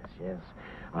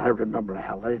 I remember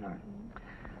Helena.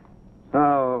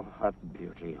 Oh, what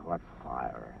beauty, what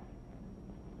fire.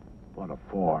 What a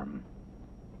form.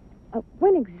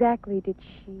 When exactly did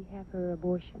she have her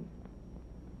abortion?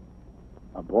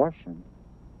 Abortion?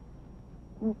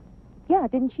 Well, yeah,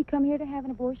 didn't she come here to have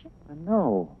an abortion?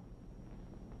 No.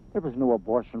 There was no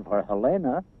abortion for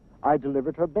Helena. I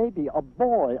delivered her baby, a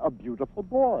boy, a beautiful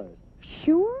boy.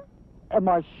 Sure? Am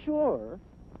I sure?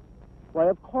 Why,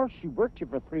 of course, she worked here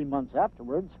for 3 months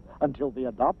afterwards, until the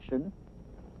adoption.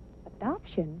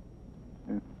 Adoption?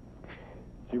 Yeah.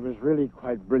 She was really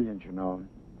quite brilliant, you know.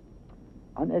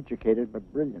 Uneducated, but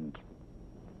brilliant.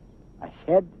 A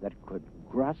head that could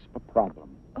grasp a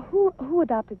problem. Who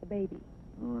adopted the baby?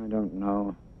 Oh, I don't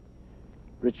know.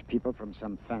 Rich people from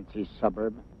some fancy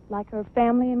suburb. Like her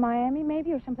family in Miami,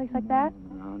 maybe, or someplace like that?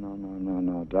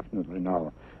 No, definitely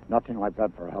no. Nothing like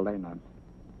that for Helena.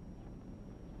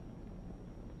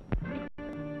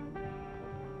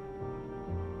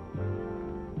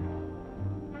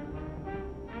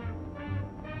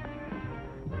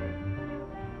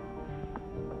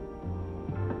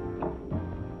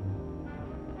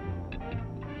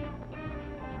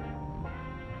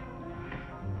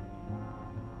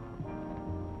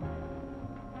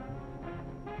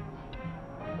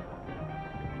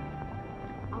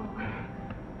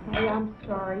 Hey, I'm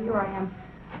sorry. Here I am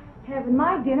having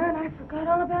my dinner, and I forgot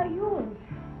all about yours.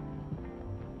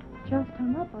 Just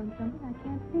hung up on something I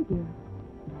can't figure.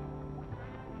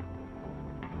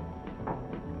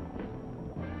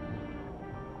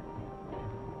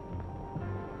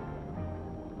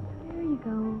 There you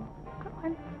go. Come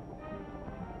on.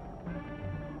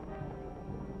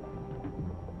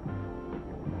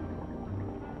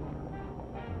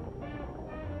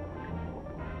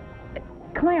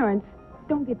 Clarence,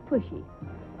 don't get pushy.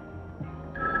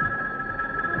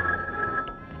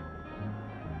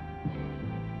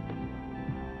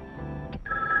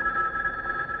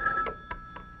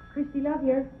 Christie, love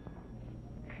you.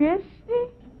 Christie?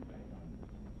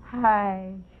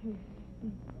 Hi,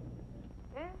 Christie.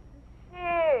 This is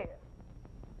Cher.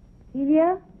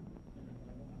 Celia?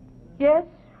 Guess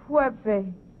what,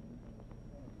 baby?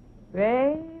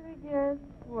 Baby, guess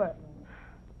what?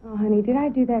 Oh, honey, did I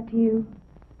do that to you?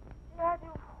 Did I do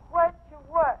what to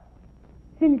what?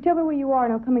 Celia, tell me where you are,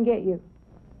 and I'll come and get you.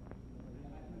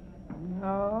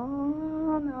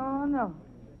 No.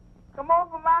 Come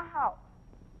over my house.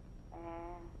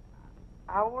 And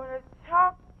I want to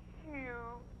talk to you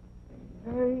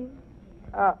very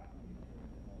up.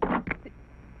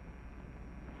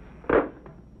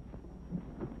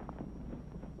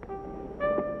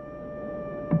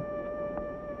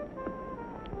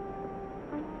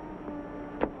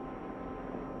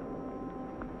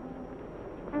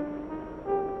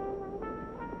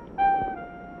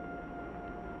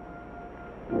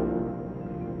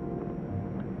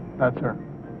 That's her.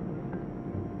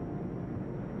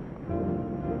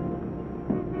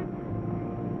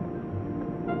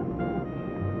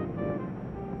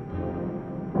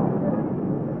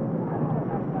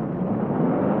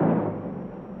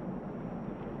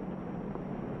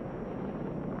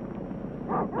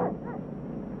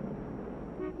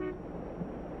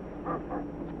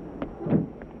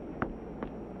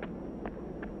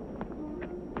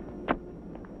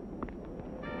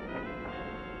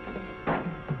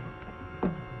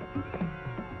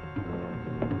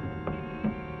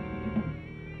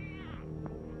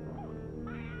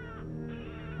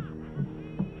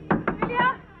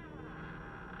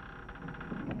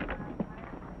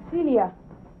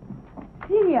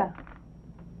 Celia.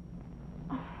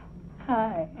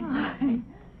 Hi.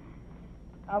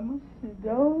 I must have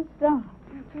dozed off.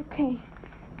 It's okay.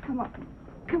 Come on,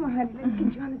 honey. Let's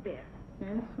get you on the bed. Yes,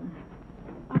 ma'am.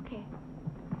 Okay.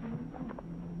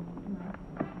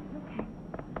 Okay.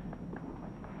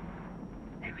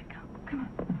 There we go. Come on.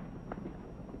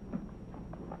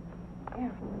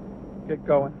 There. Get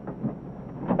going.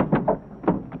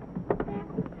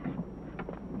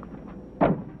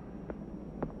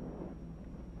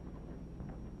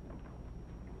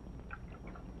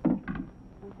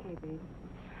 Okay, baby.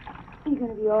 You're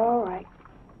gonna be all right.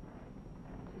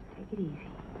 Just take it easy.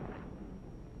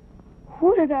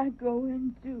 What did I go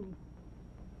and do?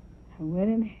 I went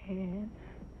and had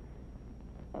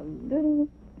a little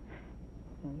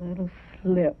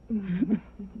slip.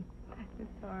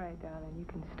 It's all right, darling. You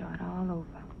can start all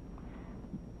over.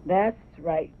 That's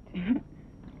right.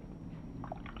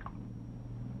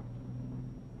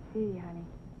 See, honey.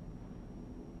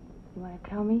 You want to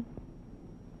tell me?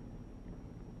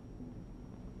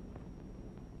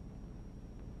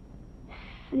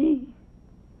 See,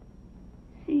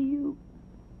 you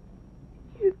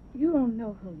don't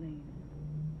know Helena.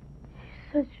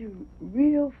 She's such a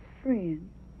real friend.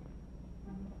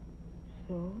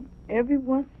 So every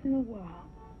once in a while,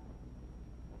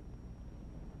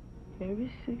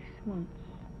 every 6 months,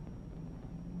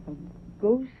 I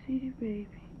go see the baby.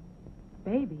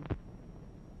 Baby?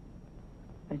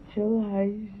 I tell her how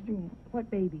he's doing. What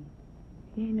baby?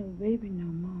 He ain't no baby no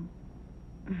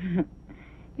more.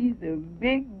 He's a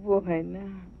big boy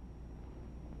now.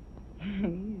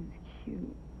 He's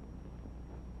cute.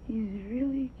 He's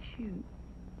really cute.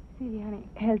 See, honey,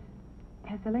 has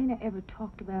Helena ever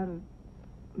talked about or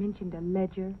mentioned a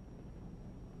ledger?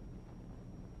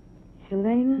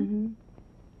 Helena? Mm-hmm.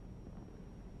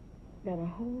 Got a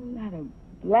whole lot of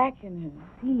black in her.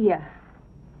 Celia.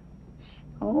 She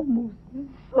almost is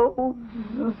so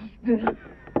sister.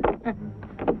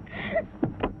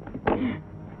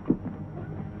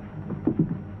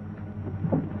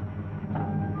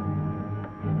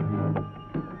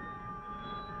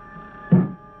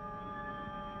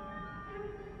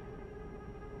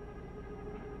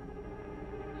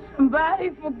 Somebody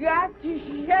forgot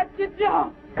to shut the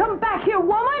door. Come back here,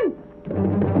 woman!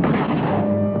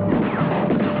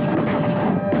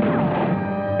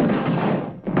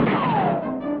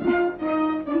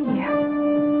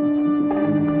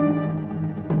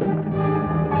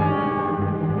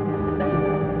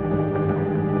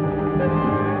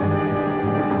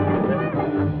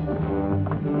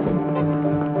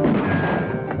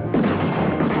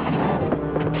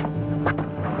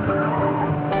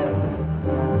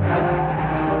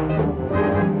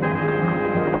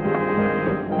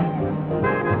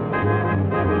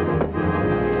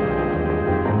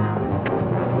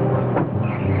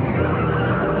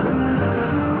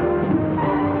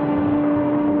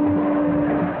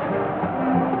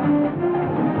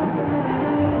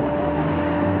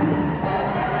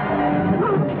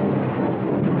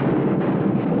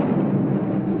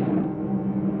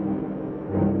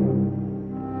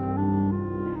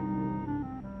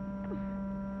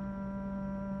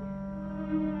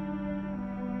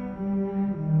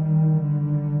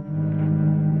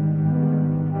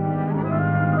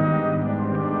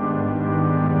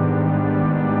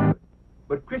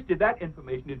 Christie, that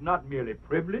information is not merely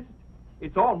privileged,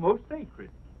 it's almost sacred.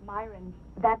 Myron,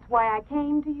 that's why I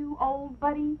came to you, old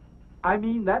buddy. I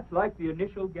mean, that's like the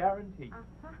initial guarantee.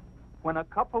 When a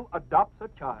couple adopts a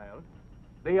child,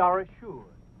 they are assured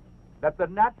that the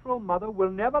natural mother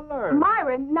will never learn.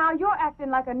 Myron, now you're acting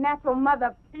like a natural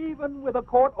mother. Even with a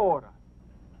court order.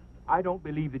 I don't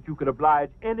believe that you could oblige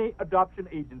any adoption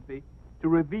agency to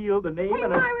reveal the name Hey,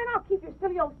 and... Myron, I'll keep your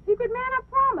silly old secret, man, I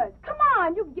promise. Come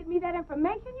on, you can get me that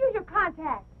information. Use your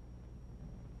contacts.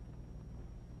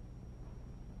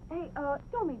 Hey,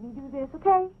 don't make me do this,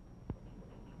 okay?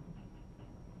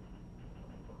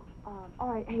 All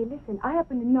right, hey, listen, I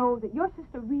happen to know that your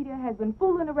sister Rita has been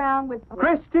fooling around with...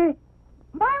 Christie!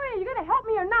 Myron, are you going to help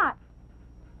me or not?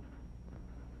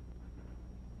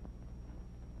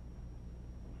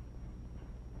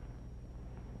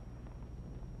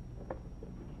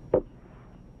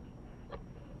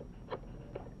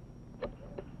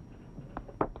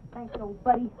 Thanks, old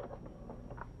buddy.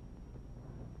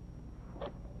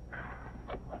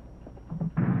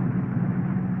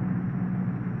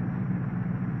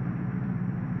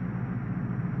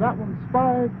 That one's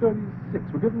 536.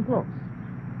 We're getting close.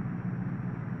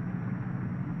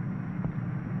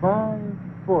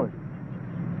 540.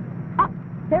 Ah,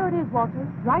 there it is, Walter.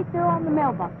 Right there on the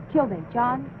mailbox. Kildare,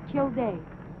 John Kildare.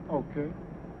 Okay.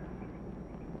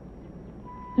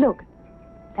 Look,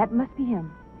 that must be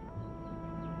him.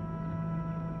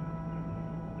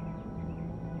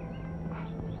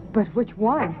 But which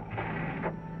one?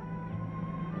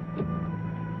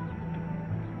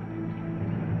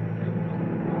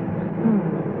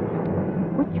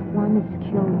 Which one is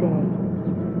Kildare?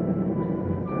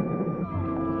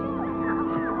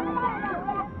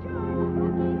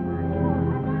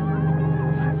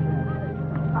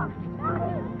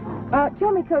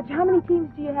 Tell me, Coach, how many teams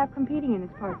do you have competing in this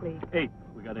park league? 8.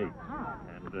 We got 8.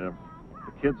 And the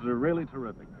kids are really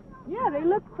terrific. Yeah, they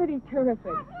look pretty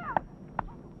terrific.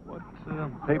 What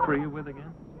paper are you with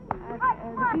again? The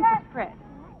People's Press.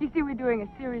 You see, we're doing a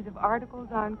series of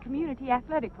articles on community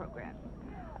athletic programs.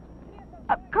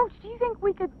 Coach, do you think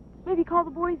we could maybe call the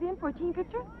boys in for a team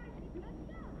picture?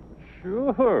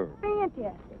 Sure.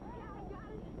 Fantastic.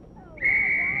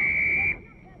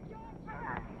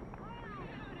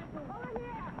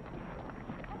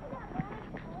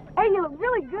 Hey, you look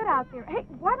really good out there. Hey,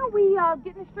 why don't we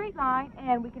get in a straight line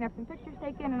and we can have some pictures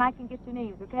taken and I can get your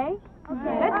names, okay?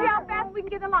 Okay. Let's see how fast we can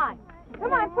get in line.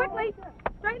 Come on, quickly.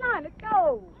 Straight line, let's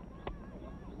go.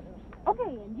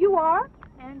 Okay, and you are?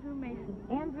 Andrew Mason.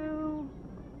 Andrew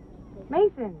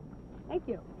Mason. Thank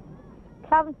you.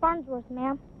 Calvin Farnsworth,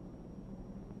 ma'am.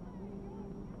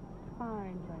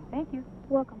 Fine. Thank you.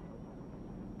 Welcome.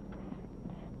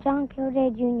 John Kildare,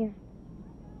 Jr.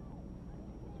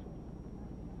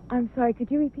 I'm sorry, could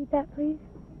you repeat that, please?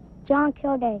 John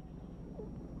Kildare.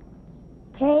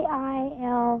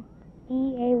 K-I-L-D-A-Y,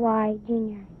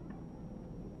 Jr.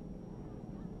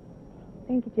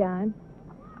 Thank you, John.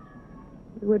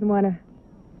 You wouldn't want to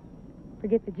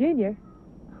forget the junior.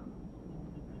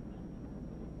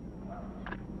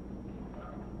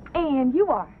 And you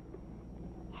are?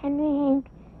 Henry Hank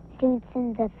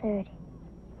Stinson III.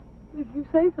 If you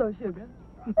say so, sugar.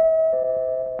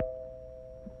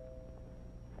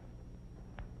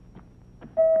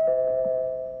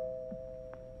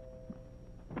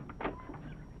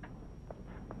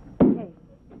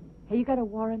 Hey, you got a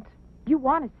warrant? You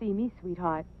want to see me,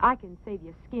 sweetheart. I can save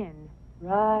your skin.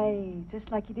 Right, just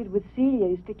like you did with Celia.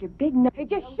 You stick your big nose... Hey,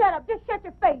 just shut up. Just shut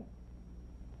your face.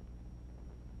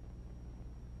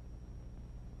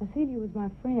 Cecilia was my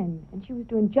friend, and she was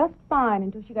doing just fine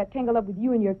until she got tangled up with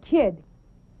you and your kid.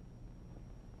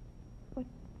 What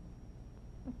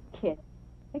kid?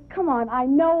 Hey, come on, I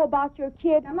know about your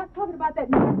kid. I'm not talking about that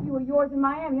nephew of yours in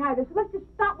Miami either, so let's just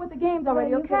stop with the games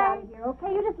already, okay? Get out of here,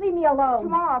 okay? You just leave me alone.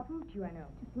 Tomorrow I'll prove to you I know.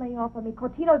 Just lay off of me.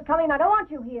 Cortino's coming. I don't want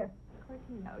you here.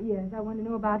 Cortino, yes, I want to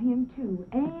know about him, too.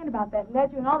 And about that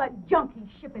ledger and all that junk he's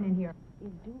shipping in here. He's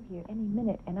due here any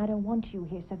minute, and I don't want you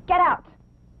here, so get out.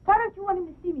 Why don't you want him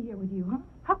to see me here with you, huh?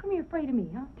 How come you're afraid of me,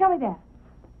 huh? Tell me that.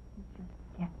 Just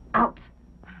get out.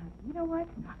 You know what?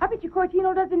 I bet you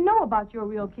Cortino doesn't know about your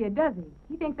real kid, does he?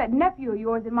 He thinks that nephew of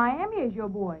yours in Miami is your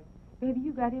boy. Baby,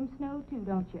 you got him snowed, too,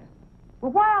 don't you?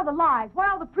 Well, why all the lies? Why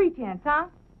all the pretense, huh?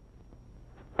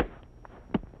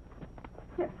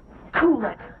 Just cool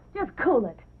it. Just cool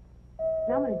it.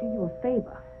 Now I'm going to do you a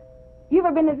favor. You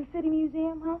ever been to the City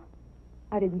Museum, huh?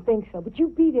 I didn't think so, but you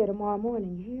be there tomorrow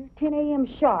morning, you hear? 10 a.m.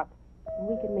 sharp. And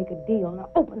we can make a deal. Now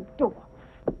open the door.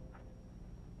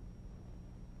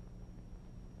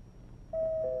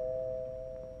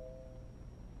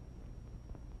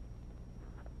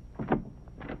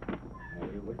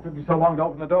 What took you so long to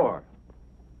open the door?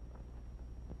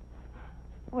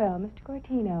 Well, Mr.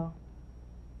 Guardino,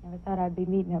 never thought I'd be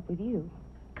meeting up with you.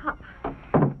 Cop.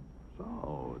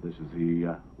 So, this is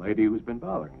the lady who's been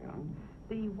bothering you, huh?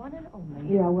 The one and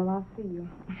only. Yeah, well, I'll see you.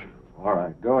 All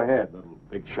right, go ahead, little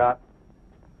big shot.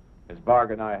 Miss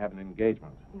Barg and I have an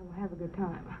engagement. Yeah, we'll have a good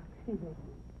time. Excuse me.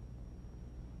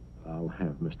 I'll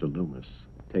have Mr. Loomis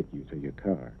take you to your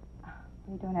car.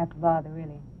 You don't have to bother,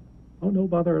 really. Oh, no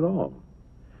bother at all.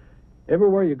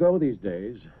 Everywhere you go these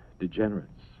days, degenerates.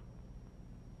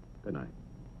 Good night.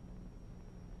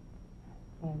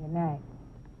 Yeah, good night.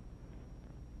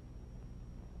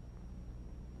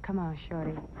 Come on,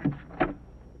 Shorty.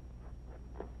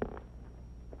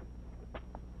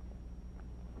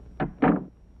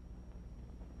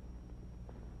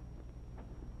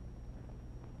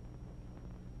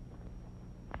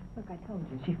 Look, I told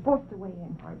you. She forced her way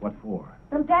in. All right, what for?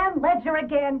 Some damn ledger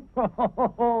again.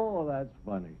 Oh, that's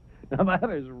funny. Now, that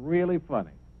is really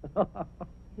funny.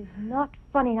 It's not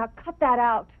funny. Now, cut that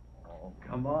out. Oh,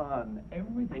 come on.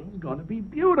 Everything's going to be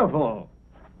beautiful.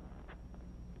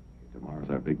 Tomorrow's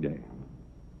our big day.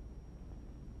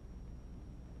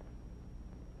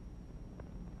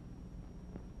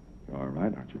 You're all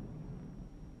right, aren't you?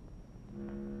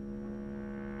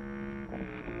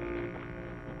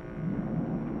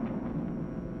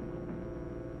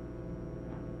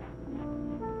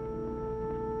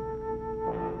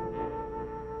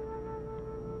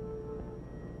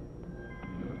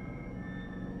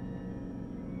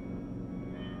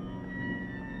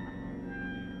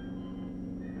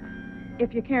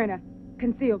 If you're carrying a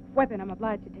concealed weapon, I'm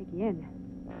obliged to take you in.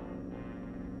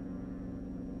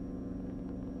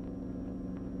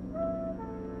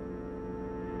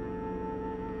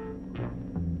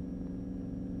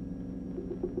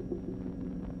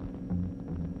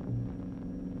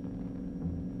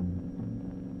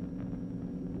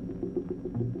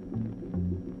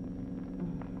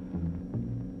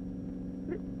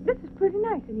 This is pretty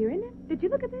nice in here, isn't it? Did you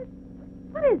look at this?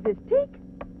 What is this, teak?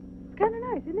 It's kind of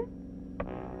nice, isn't it?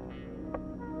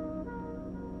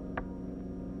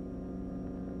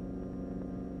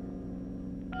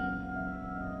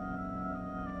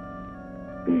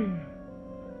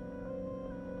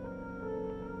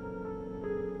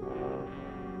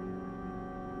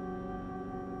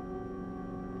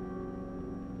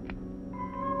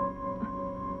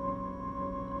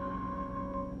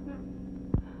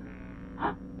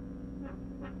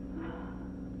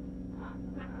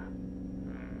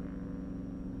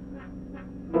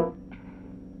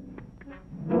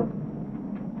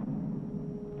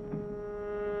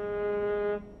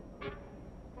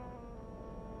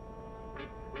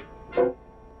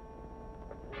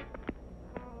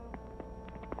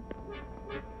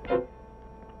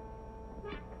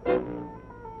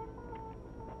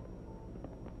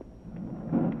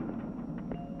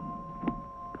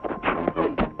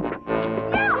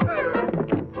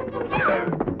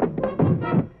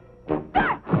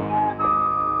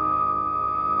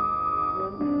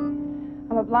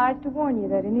 Obliged to warn you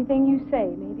that anything you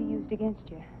say may be used against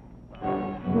you.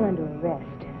 You're under arrest.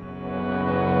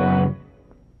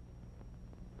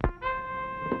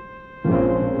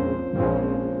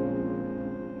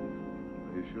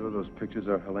 Are you sure those pictures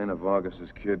are Helena Vargas's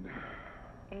kid?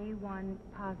 A1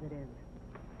 positive.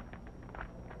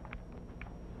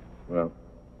 Well,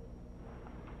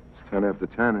 it's 10 after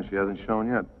 10 and she hasn't shown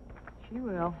yet. She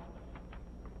will.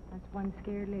 That's one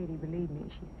scared lady, believe me.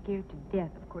 She's scared to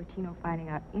death of Cortino finding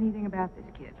out anything about this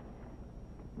kid.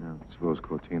 Now, suppose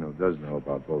Cortino does know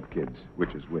about both kids.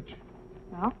 Which is which?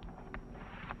 Well,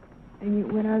 then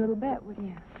you'd win our little bet, wouldn't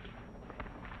you?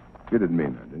 You didn't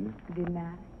mean that, did you? Didn't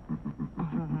I?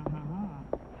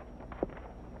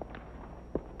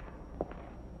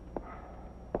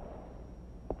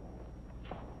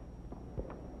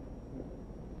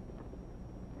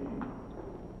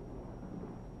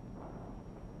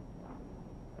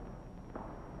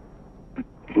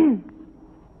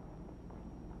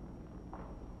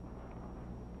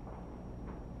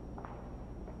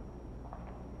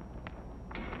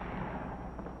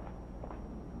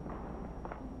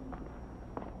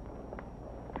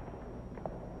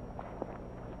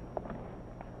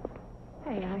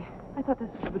 Hey, I thought this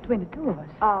was between the two of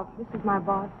us. This is my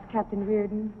boss, Captain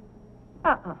Reardon.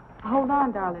 Hold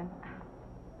on, darling.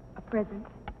 A present.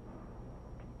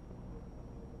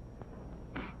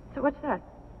 So what's that?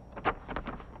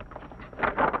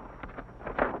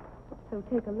 So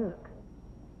take a look.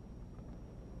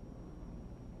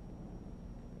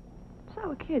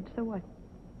 So a kid, so what?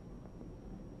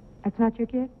 That's not your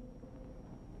kid?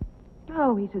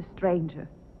 Oh, he's a stranger.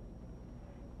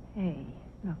 Hey,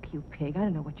 look, you pig, I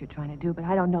don't know what you're trying to do, but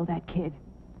I don't know that kid.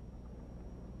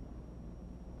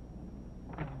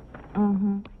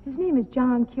 Mm-hmm. His name is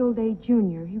John Kildare,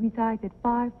 Jr. He resides at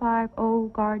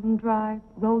 550 Garden Drive,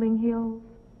 Rolling Hills.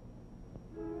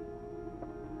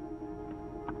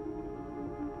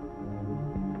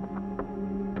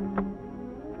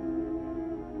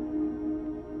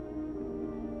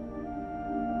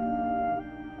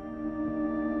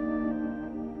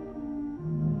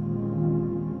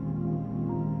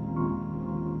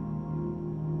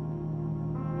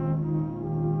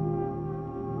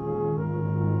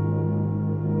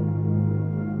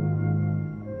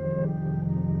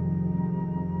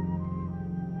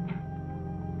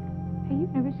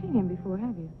 You've never seen him before,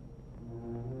 have you?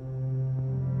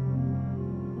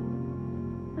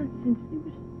 Not since he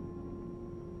was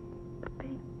a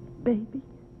baby.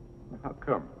 How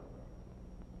come?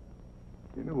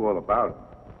 You knew all about him.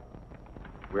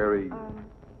 Where he...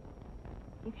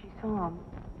 If she saw him,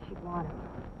 she'd want him.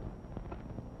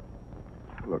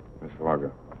 Look, Miss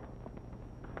Varga.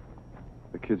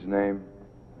 The kid's name,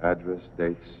 address,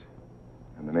 dates,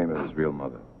 and the name of his real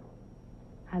mother.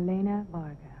 Helena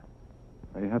Varga.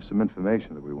 Now, you have some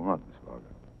information that we want, Miss Varga.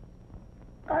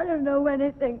 I don't know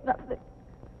anything, nothing.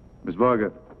 Miss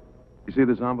Varga, you see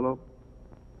this envelope?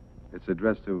 It's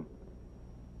addressed to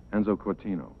Enzo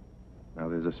Cortino. Now,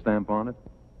 there's a stamp on it,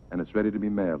 and it's ready to be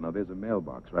mailed. Now, there's a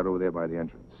mailbox right over there by the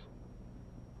entrance.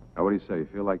 Now, what do you say? You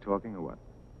feel like talking or what?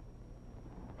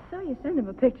 So you send him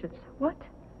a picture. What?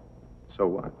 So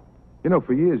what? You know,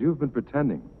 for years, you've been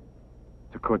pretending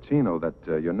to Cortino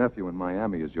that your nephew in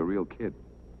Miami is your real kid.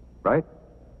 Right?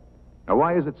 Now,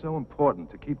 why is it so important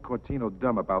to keep Cortino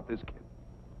dumb about this kid?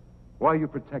 Why are you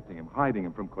protecting him, hiding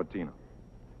him from Cortino?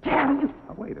 Damn you!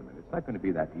 Now, wait a minute. It's not going to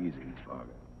be that easy, Miss Varga.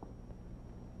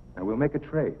 Now, we'll make a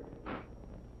trade.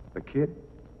 The kid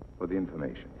for the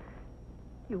information.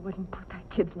 You wouldn't put that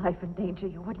kid's life in danger.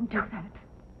 You wouldn't do that.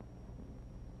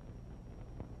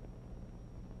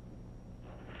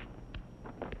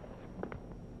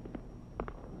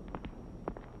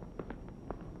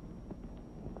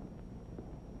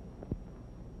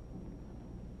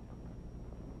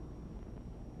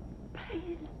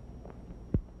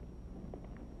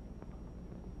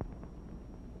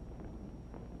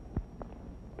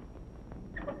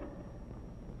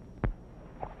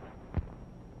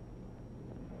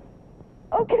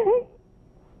 Okay.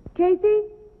 Casey?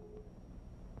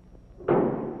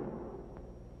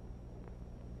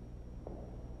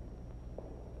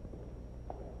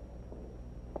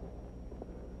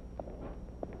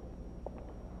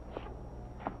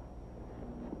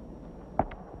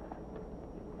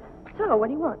 So, what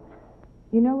do you want?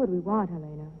 You know what we want,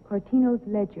 Helena. Cortino's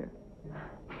ledger.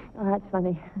 Oh, that's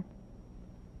funny.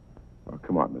 Oh,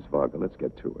 come on, Miss Varga. Let's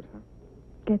get to it, huh?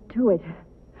 Get to it.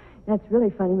 That's really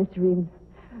funny, Mr.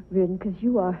 Reardon, because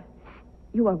you are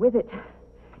with it.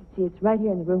 See, it's right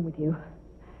here in the room with you.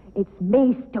 It's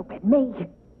me, stupid, me.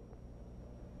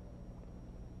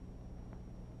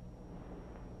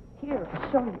 Here,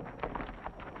 I'll show you.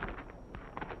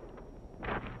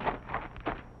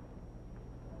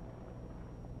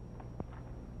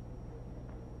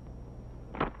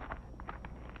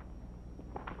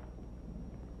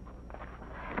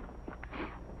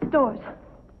 Doors.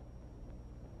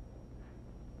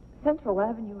 Central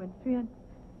Avenue and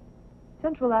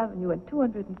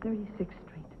 236th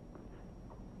Street.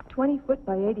 20-foot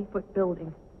by 80-foot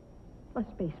building, plus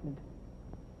basement.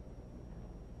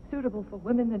 Suitable for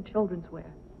women and children's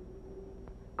wear.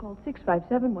 Call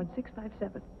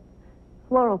 657-1657.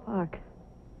 Floral Park.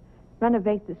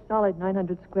 Renovate this solid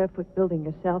 900 square foot building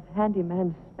yourself.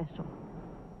 Handyman's special.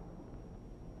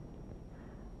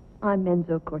 I'm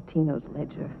Enzo Cortino's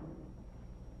ledger.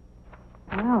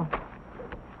 Well,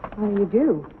 what do you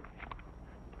do?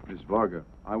 Miss Varga,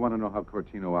 I want to know how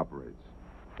Cortino operates.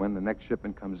 When the next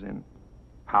shipment comes in,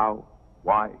 how,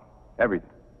 why, everything.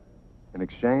 In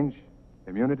exchange,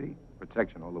 immunity,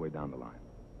 protection all the way down the line.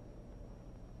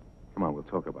 Come on, we'll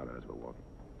talk about it as we're walking.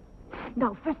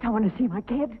 No, first I want to see my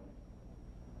kid.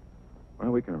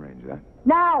 Well, we can arrange that.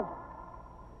 Now!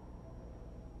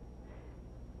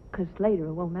 Because later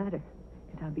it won't matter,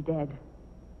 because I'll be dead.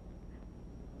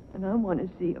 And I want to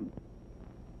see him.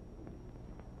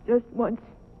 Just once.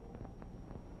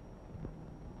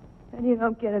 And you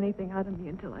don't get anything out of me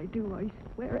until I do, I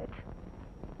swear it.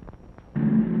 You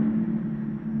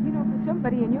know, for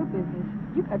somebody in your business,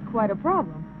 you got quite a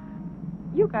problem.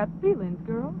 You got feelings,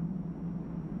 girl.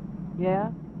 Yeah?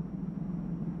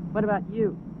 What about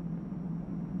you?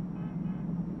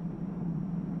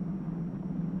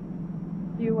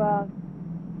 You,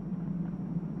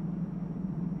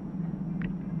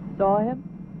 saw him?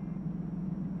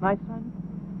 My son?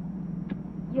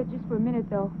 Yeah, just for a minute,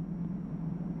 though.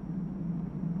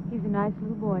 He's a nice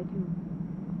little boy, too.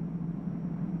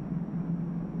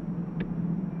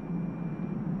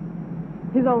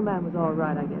 His old man was all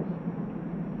right, I guess.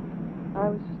 I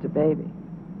was just a baby.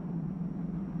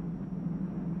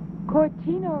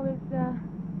 Cortino is,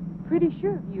 pretty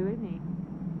sure of you, isn't he?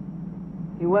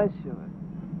 He was sure.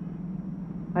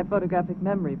 My photographic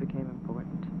memory became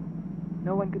important.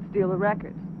 No one could steal the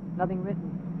records. Nothing written.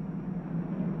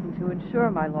 And to ensure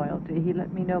my loyalty, he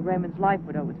let me know Raymond's life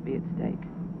would always be at stake.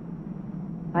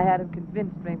 I had him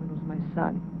convinced Raymond was my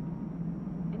son.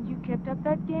 And you kept up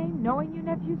that game, knowing your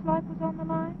nephew's life was on the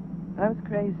line? I was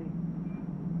crazy.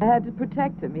 I had to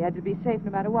protect him. He had to be safe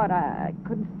no matter what. I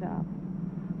couldn't stop.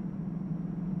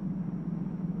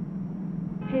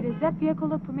 Hey, does that vehicle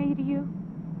look familiar to you?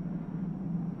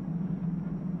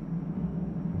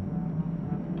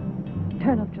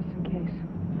 Turn up just in case.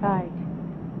 Right.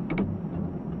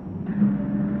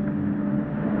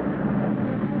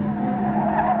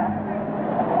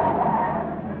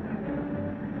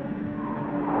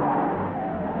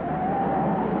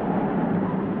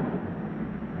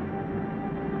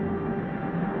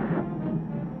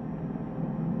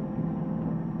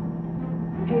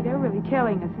 Hey, they're really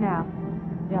tailing us now.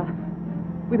 Yeah.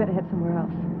 We better head somewhere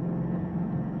else.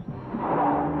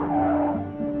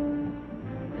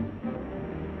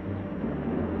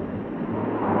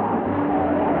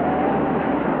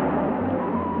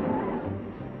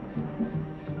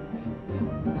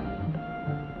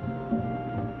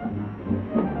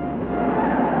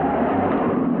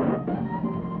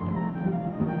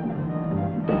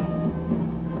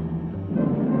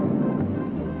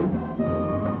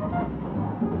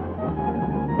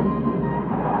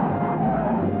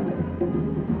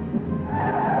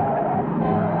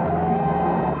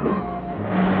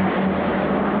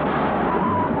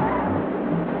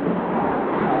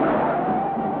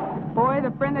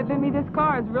 This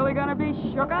car is really gonna be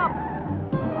shook up.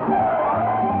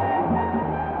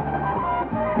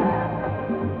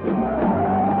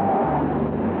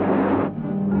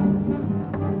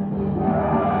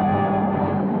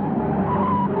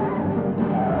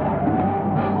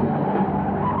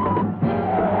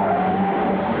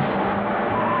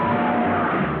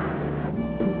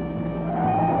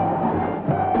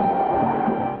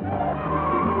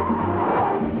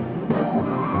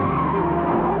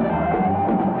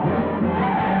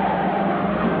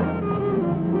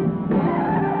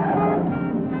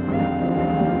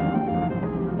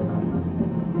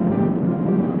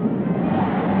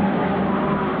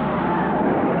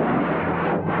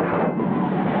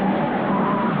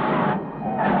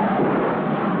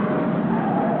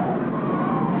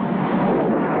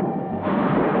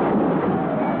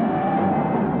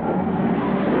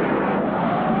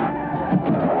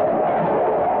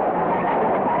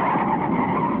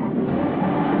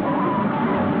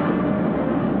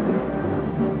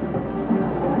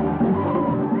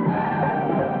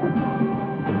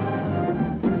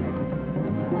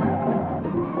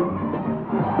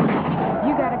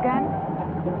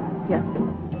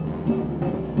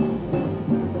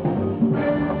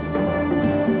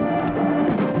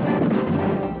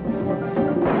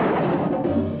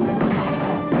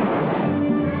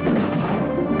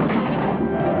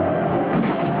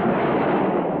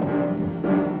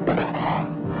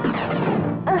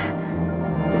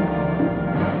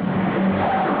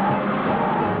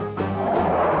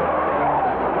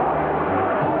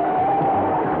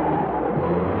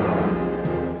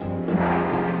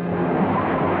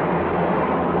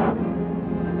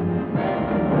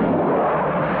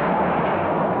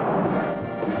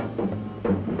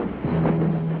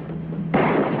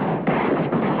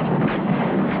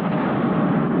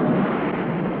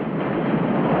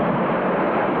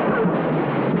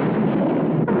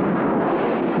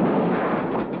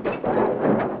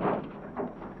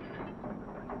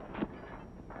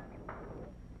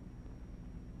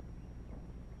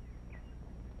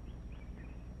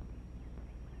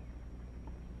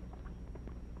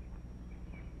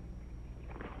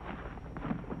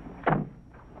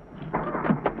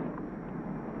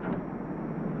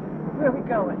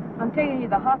 I'm taking you to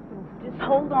the hospital, so just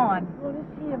hold on. I want to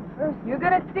see him first. You're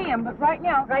going to see him, but right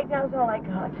now... Right now's all I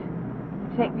got.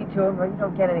 You take me to him or you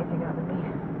don't get anything out of me.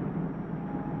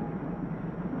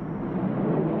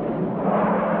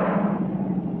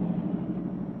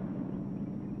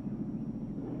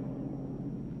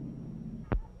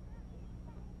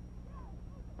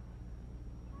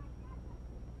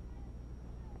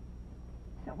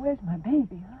 So where's my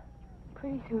baby, huh?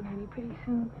 Pretty soon, honey, pretty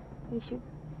soon. They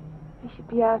should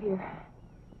be out here.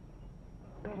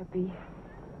 Better be.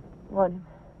 Want him.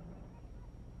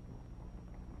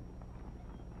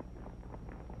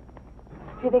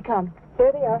 Here they come.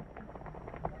 There they are.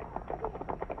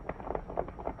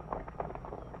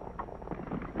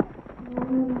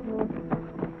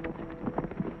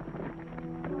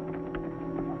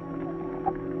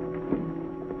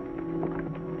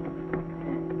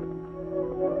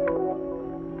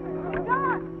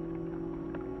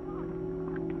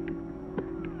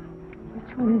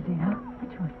 Which one is he, huh?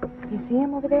 Which one? You see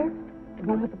him over there? The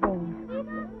one with the bowl.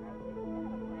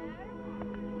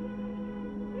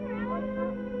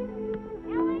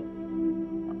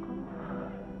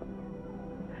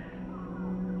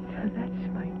 So that's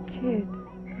my kid.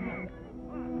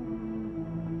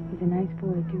 He's a nice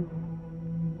boy, too.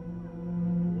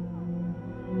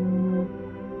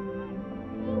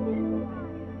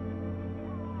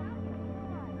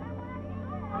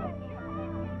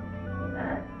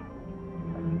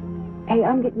 Hey,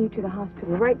 I'm getting you to the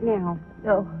hospital right now.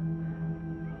 No.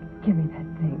 Give me that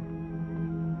thing.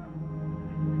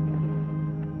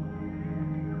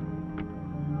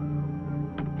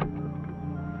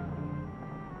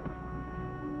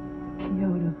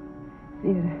 Shinoda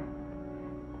Theater.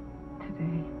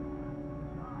 Today.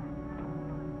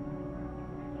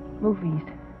 Movies.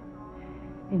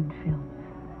 In film.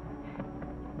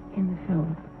 In the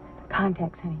film.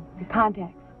 Contacts, honey. The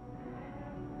contacts.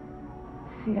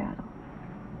 Seattle.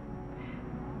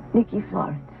 Nikki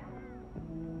Florence.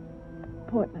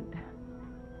 Portland.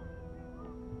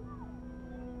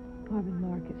 Marvin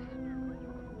Marcus.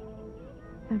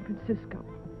 San Francisco.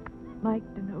 Mike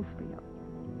D'Onofrio.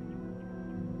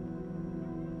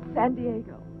 San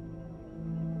Diego.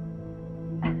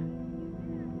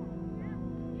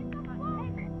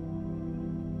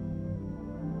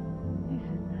 He's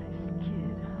a nice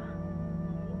kid, huh?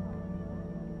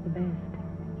 The best.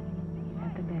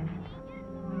 At the best.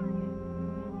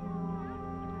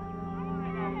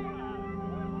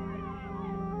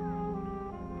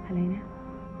 Helena?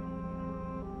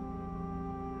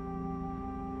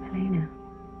 Helena?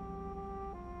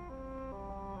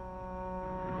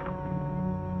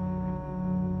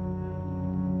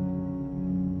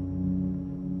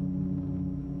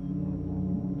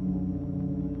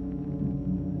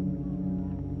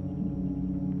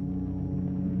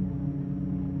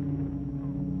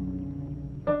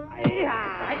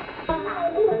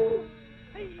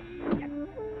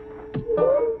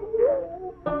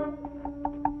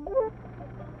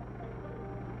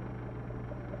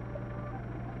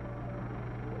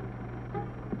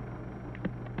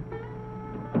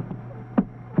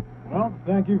 Well,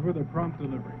 thank you for the prompt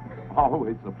delivery.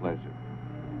 Always a pleasure.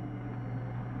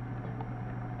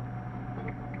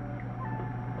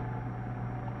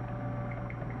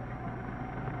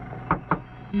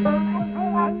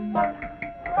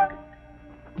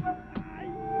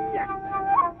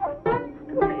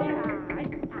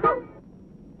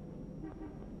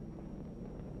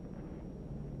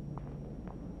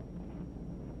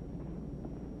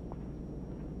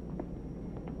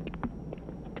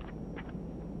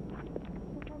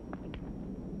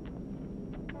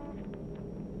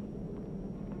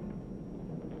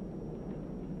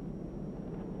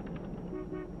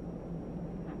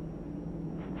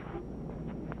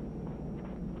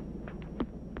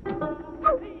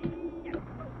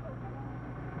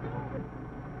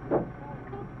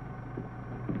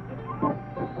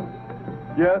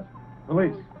 Yes?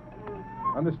 Police.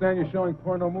 Understand you're showing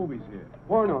porno movies here.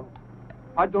 Porno?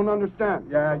 I don't understand.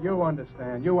 Yeah, you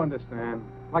understand. You understand.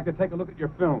 I'd like to take a look at your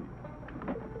film.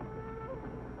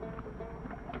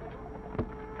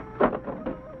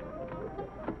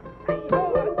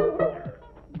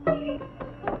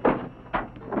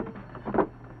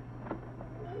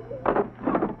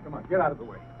 Come on, get out of the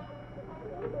way.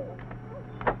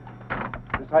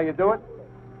 This how you do it?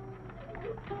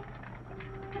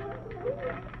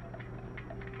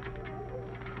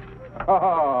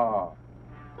 Oh,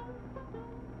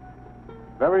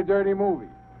 very dirty movie.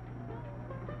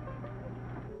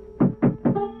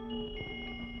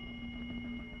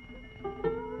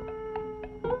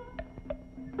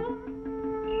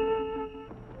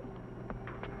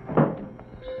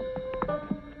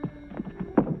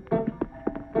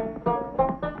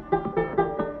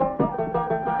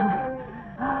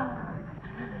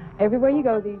 Everywhere you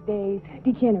go these days,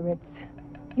 degenerates.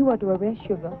 You ought to arrest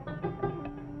Sugar.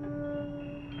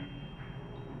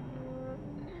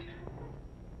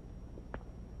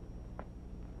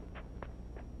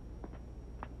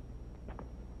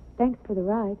 Thanks for the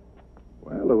ride.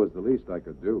 Well, it was the least I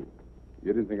could do.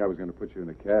 You didn't think I was going to put you in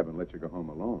a cab and let you go home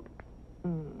alone.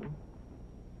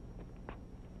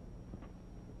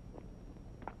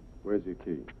 Where's your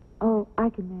key? Oh, I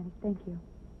can manage, thank you.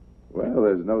 Well,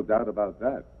 there's no doubt about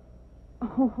that.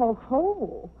 Oh, ho,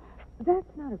 ho. That's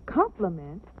not a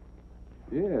compliment.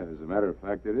 Yeah, as a matter of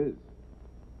fact, it is.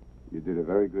 You did a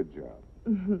very good job.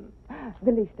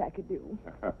 The least I could do.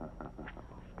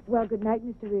 Well, good night,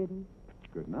 Mr. Reardon.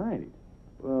 Good night.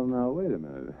 Well, now, wait a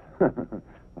minute.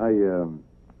 I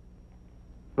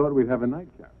thought we'd have a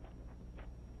nightcap.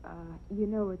 You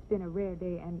know, it's been a rare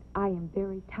day, and I am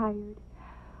very tired.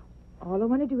 All I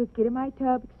want to do is get in my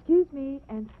tub, excuse me,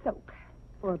 and soak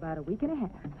for about a week and a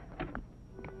half.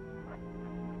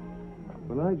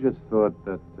 Well, I just thought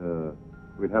that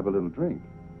we'd have a little drink.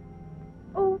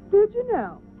 Oh, did you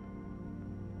now?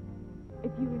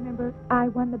 If you remember, I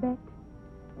won the bet.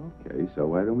 Okay, so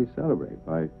why don't we celebrate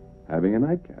by having a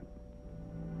nightcap?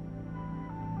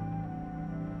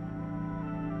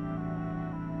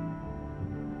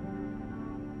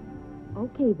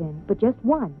 Okay, then, but just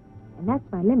one, and that's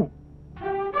my limit.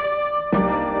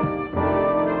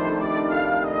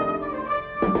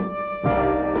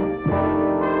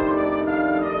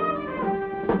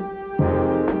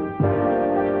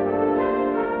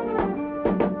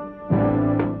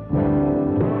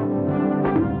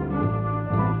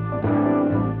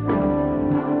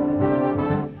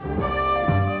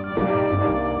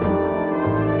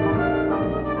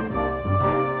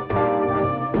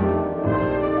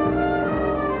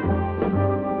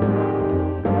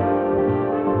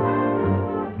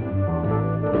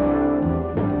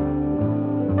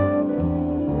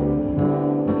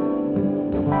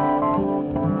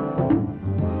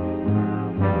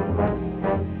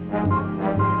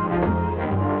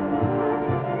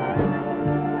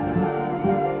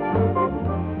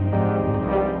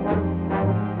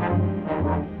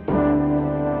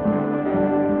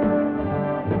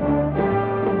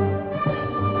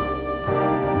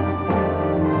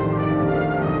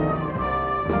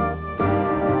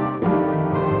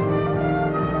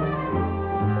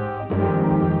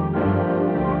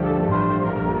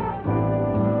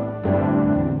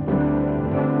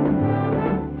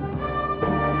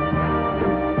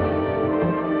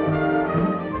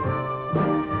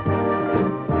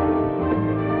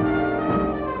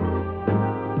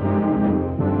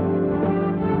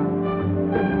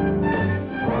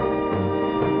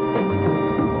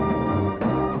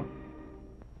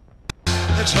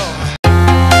 That's all right.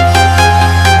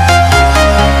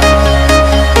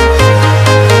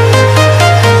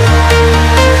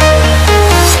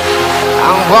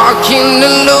 I'm walking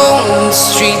alone, the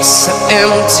streets are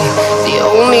empty. The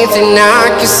only thing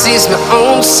I can see is my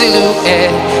own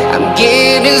silhouette. I'm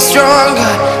getting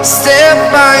stronger,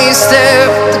 step by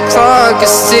step. The clock is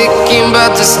ticking,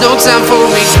 but there's no time for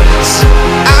regrets.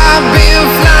 I've been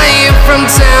flying from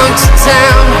town to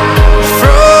town,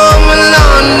 from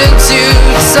London to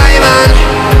Taiwan.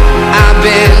 I've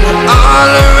been all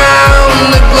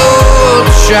around the globe,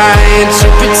 trying to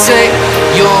protect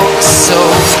your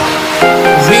soul.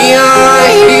 We are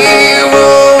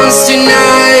heroes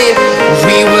tonight.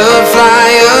 We will fly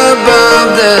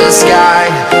above the sky.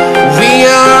 We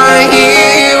are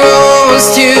heroes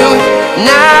tonight.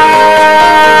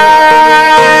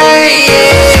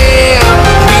 Yeah.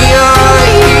 We are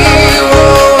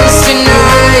heroes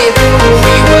tonight.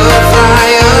 We will fly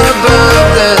above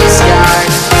the sky.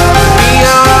 We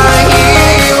are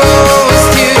heroes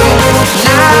tonight.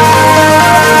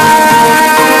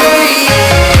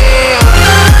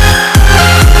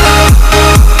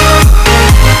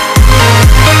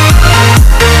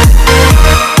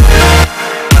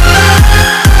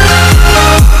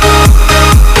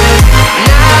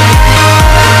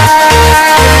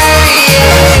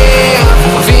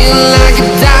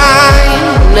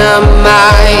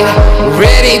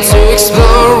 Ready to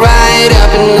explore right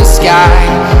up in the sky.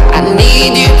 I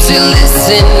need you to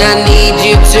listen, I need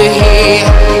you to hear,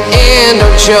 and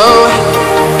don't show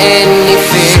any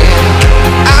fear.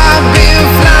 I've been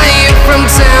flying from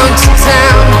town to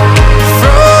town,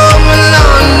 from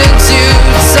London to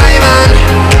Taiwan.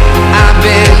 I've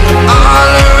been all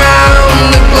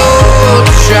around the globe,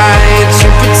 trying to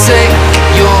protect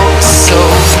your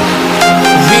soul.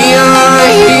 We are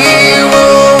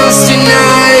heroes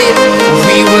tonight.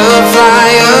 We will fly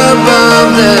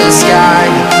above the sky.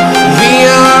 We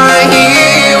are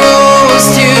heroes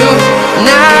tonight.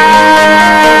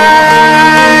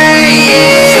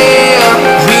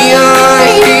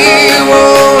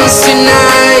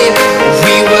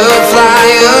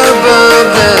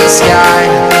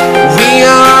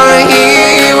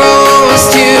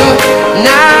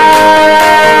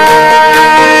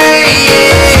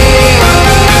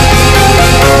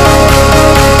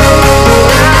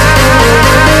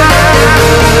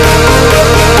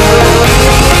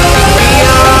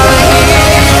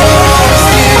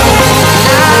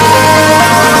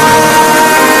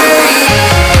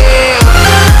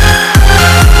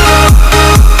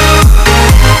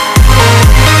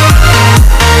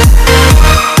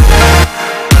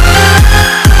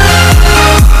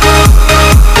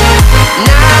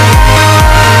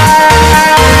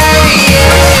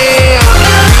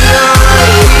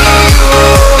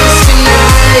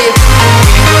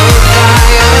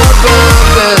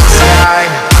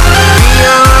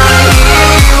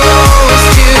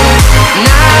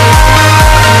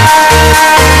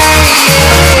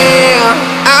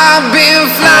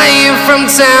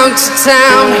 town to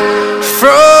town,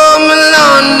 from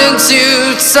London to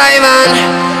Taiwan.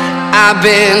 I've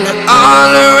been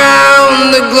all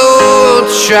around the globe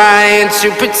trying to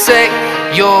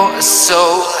protect your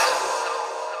soul.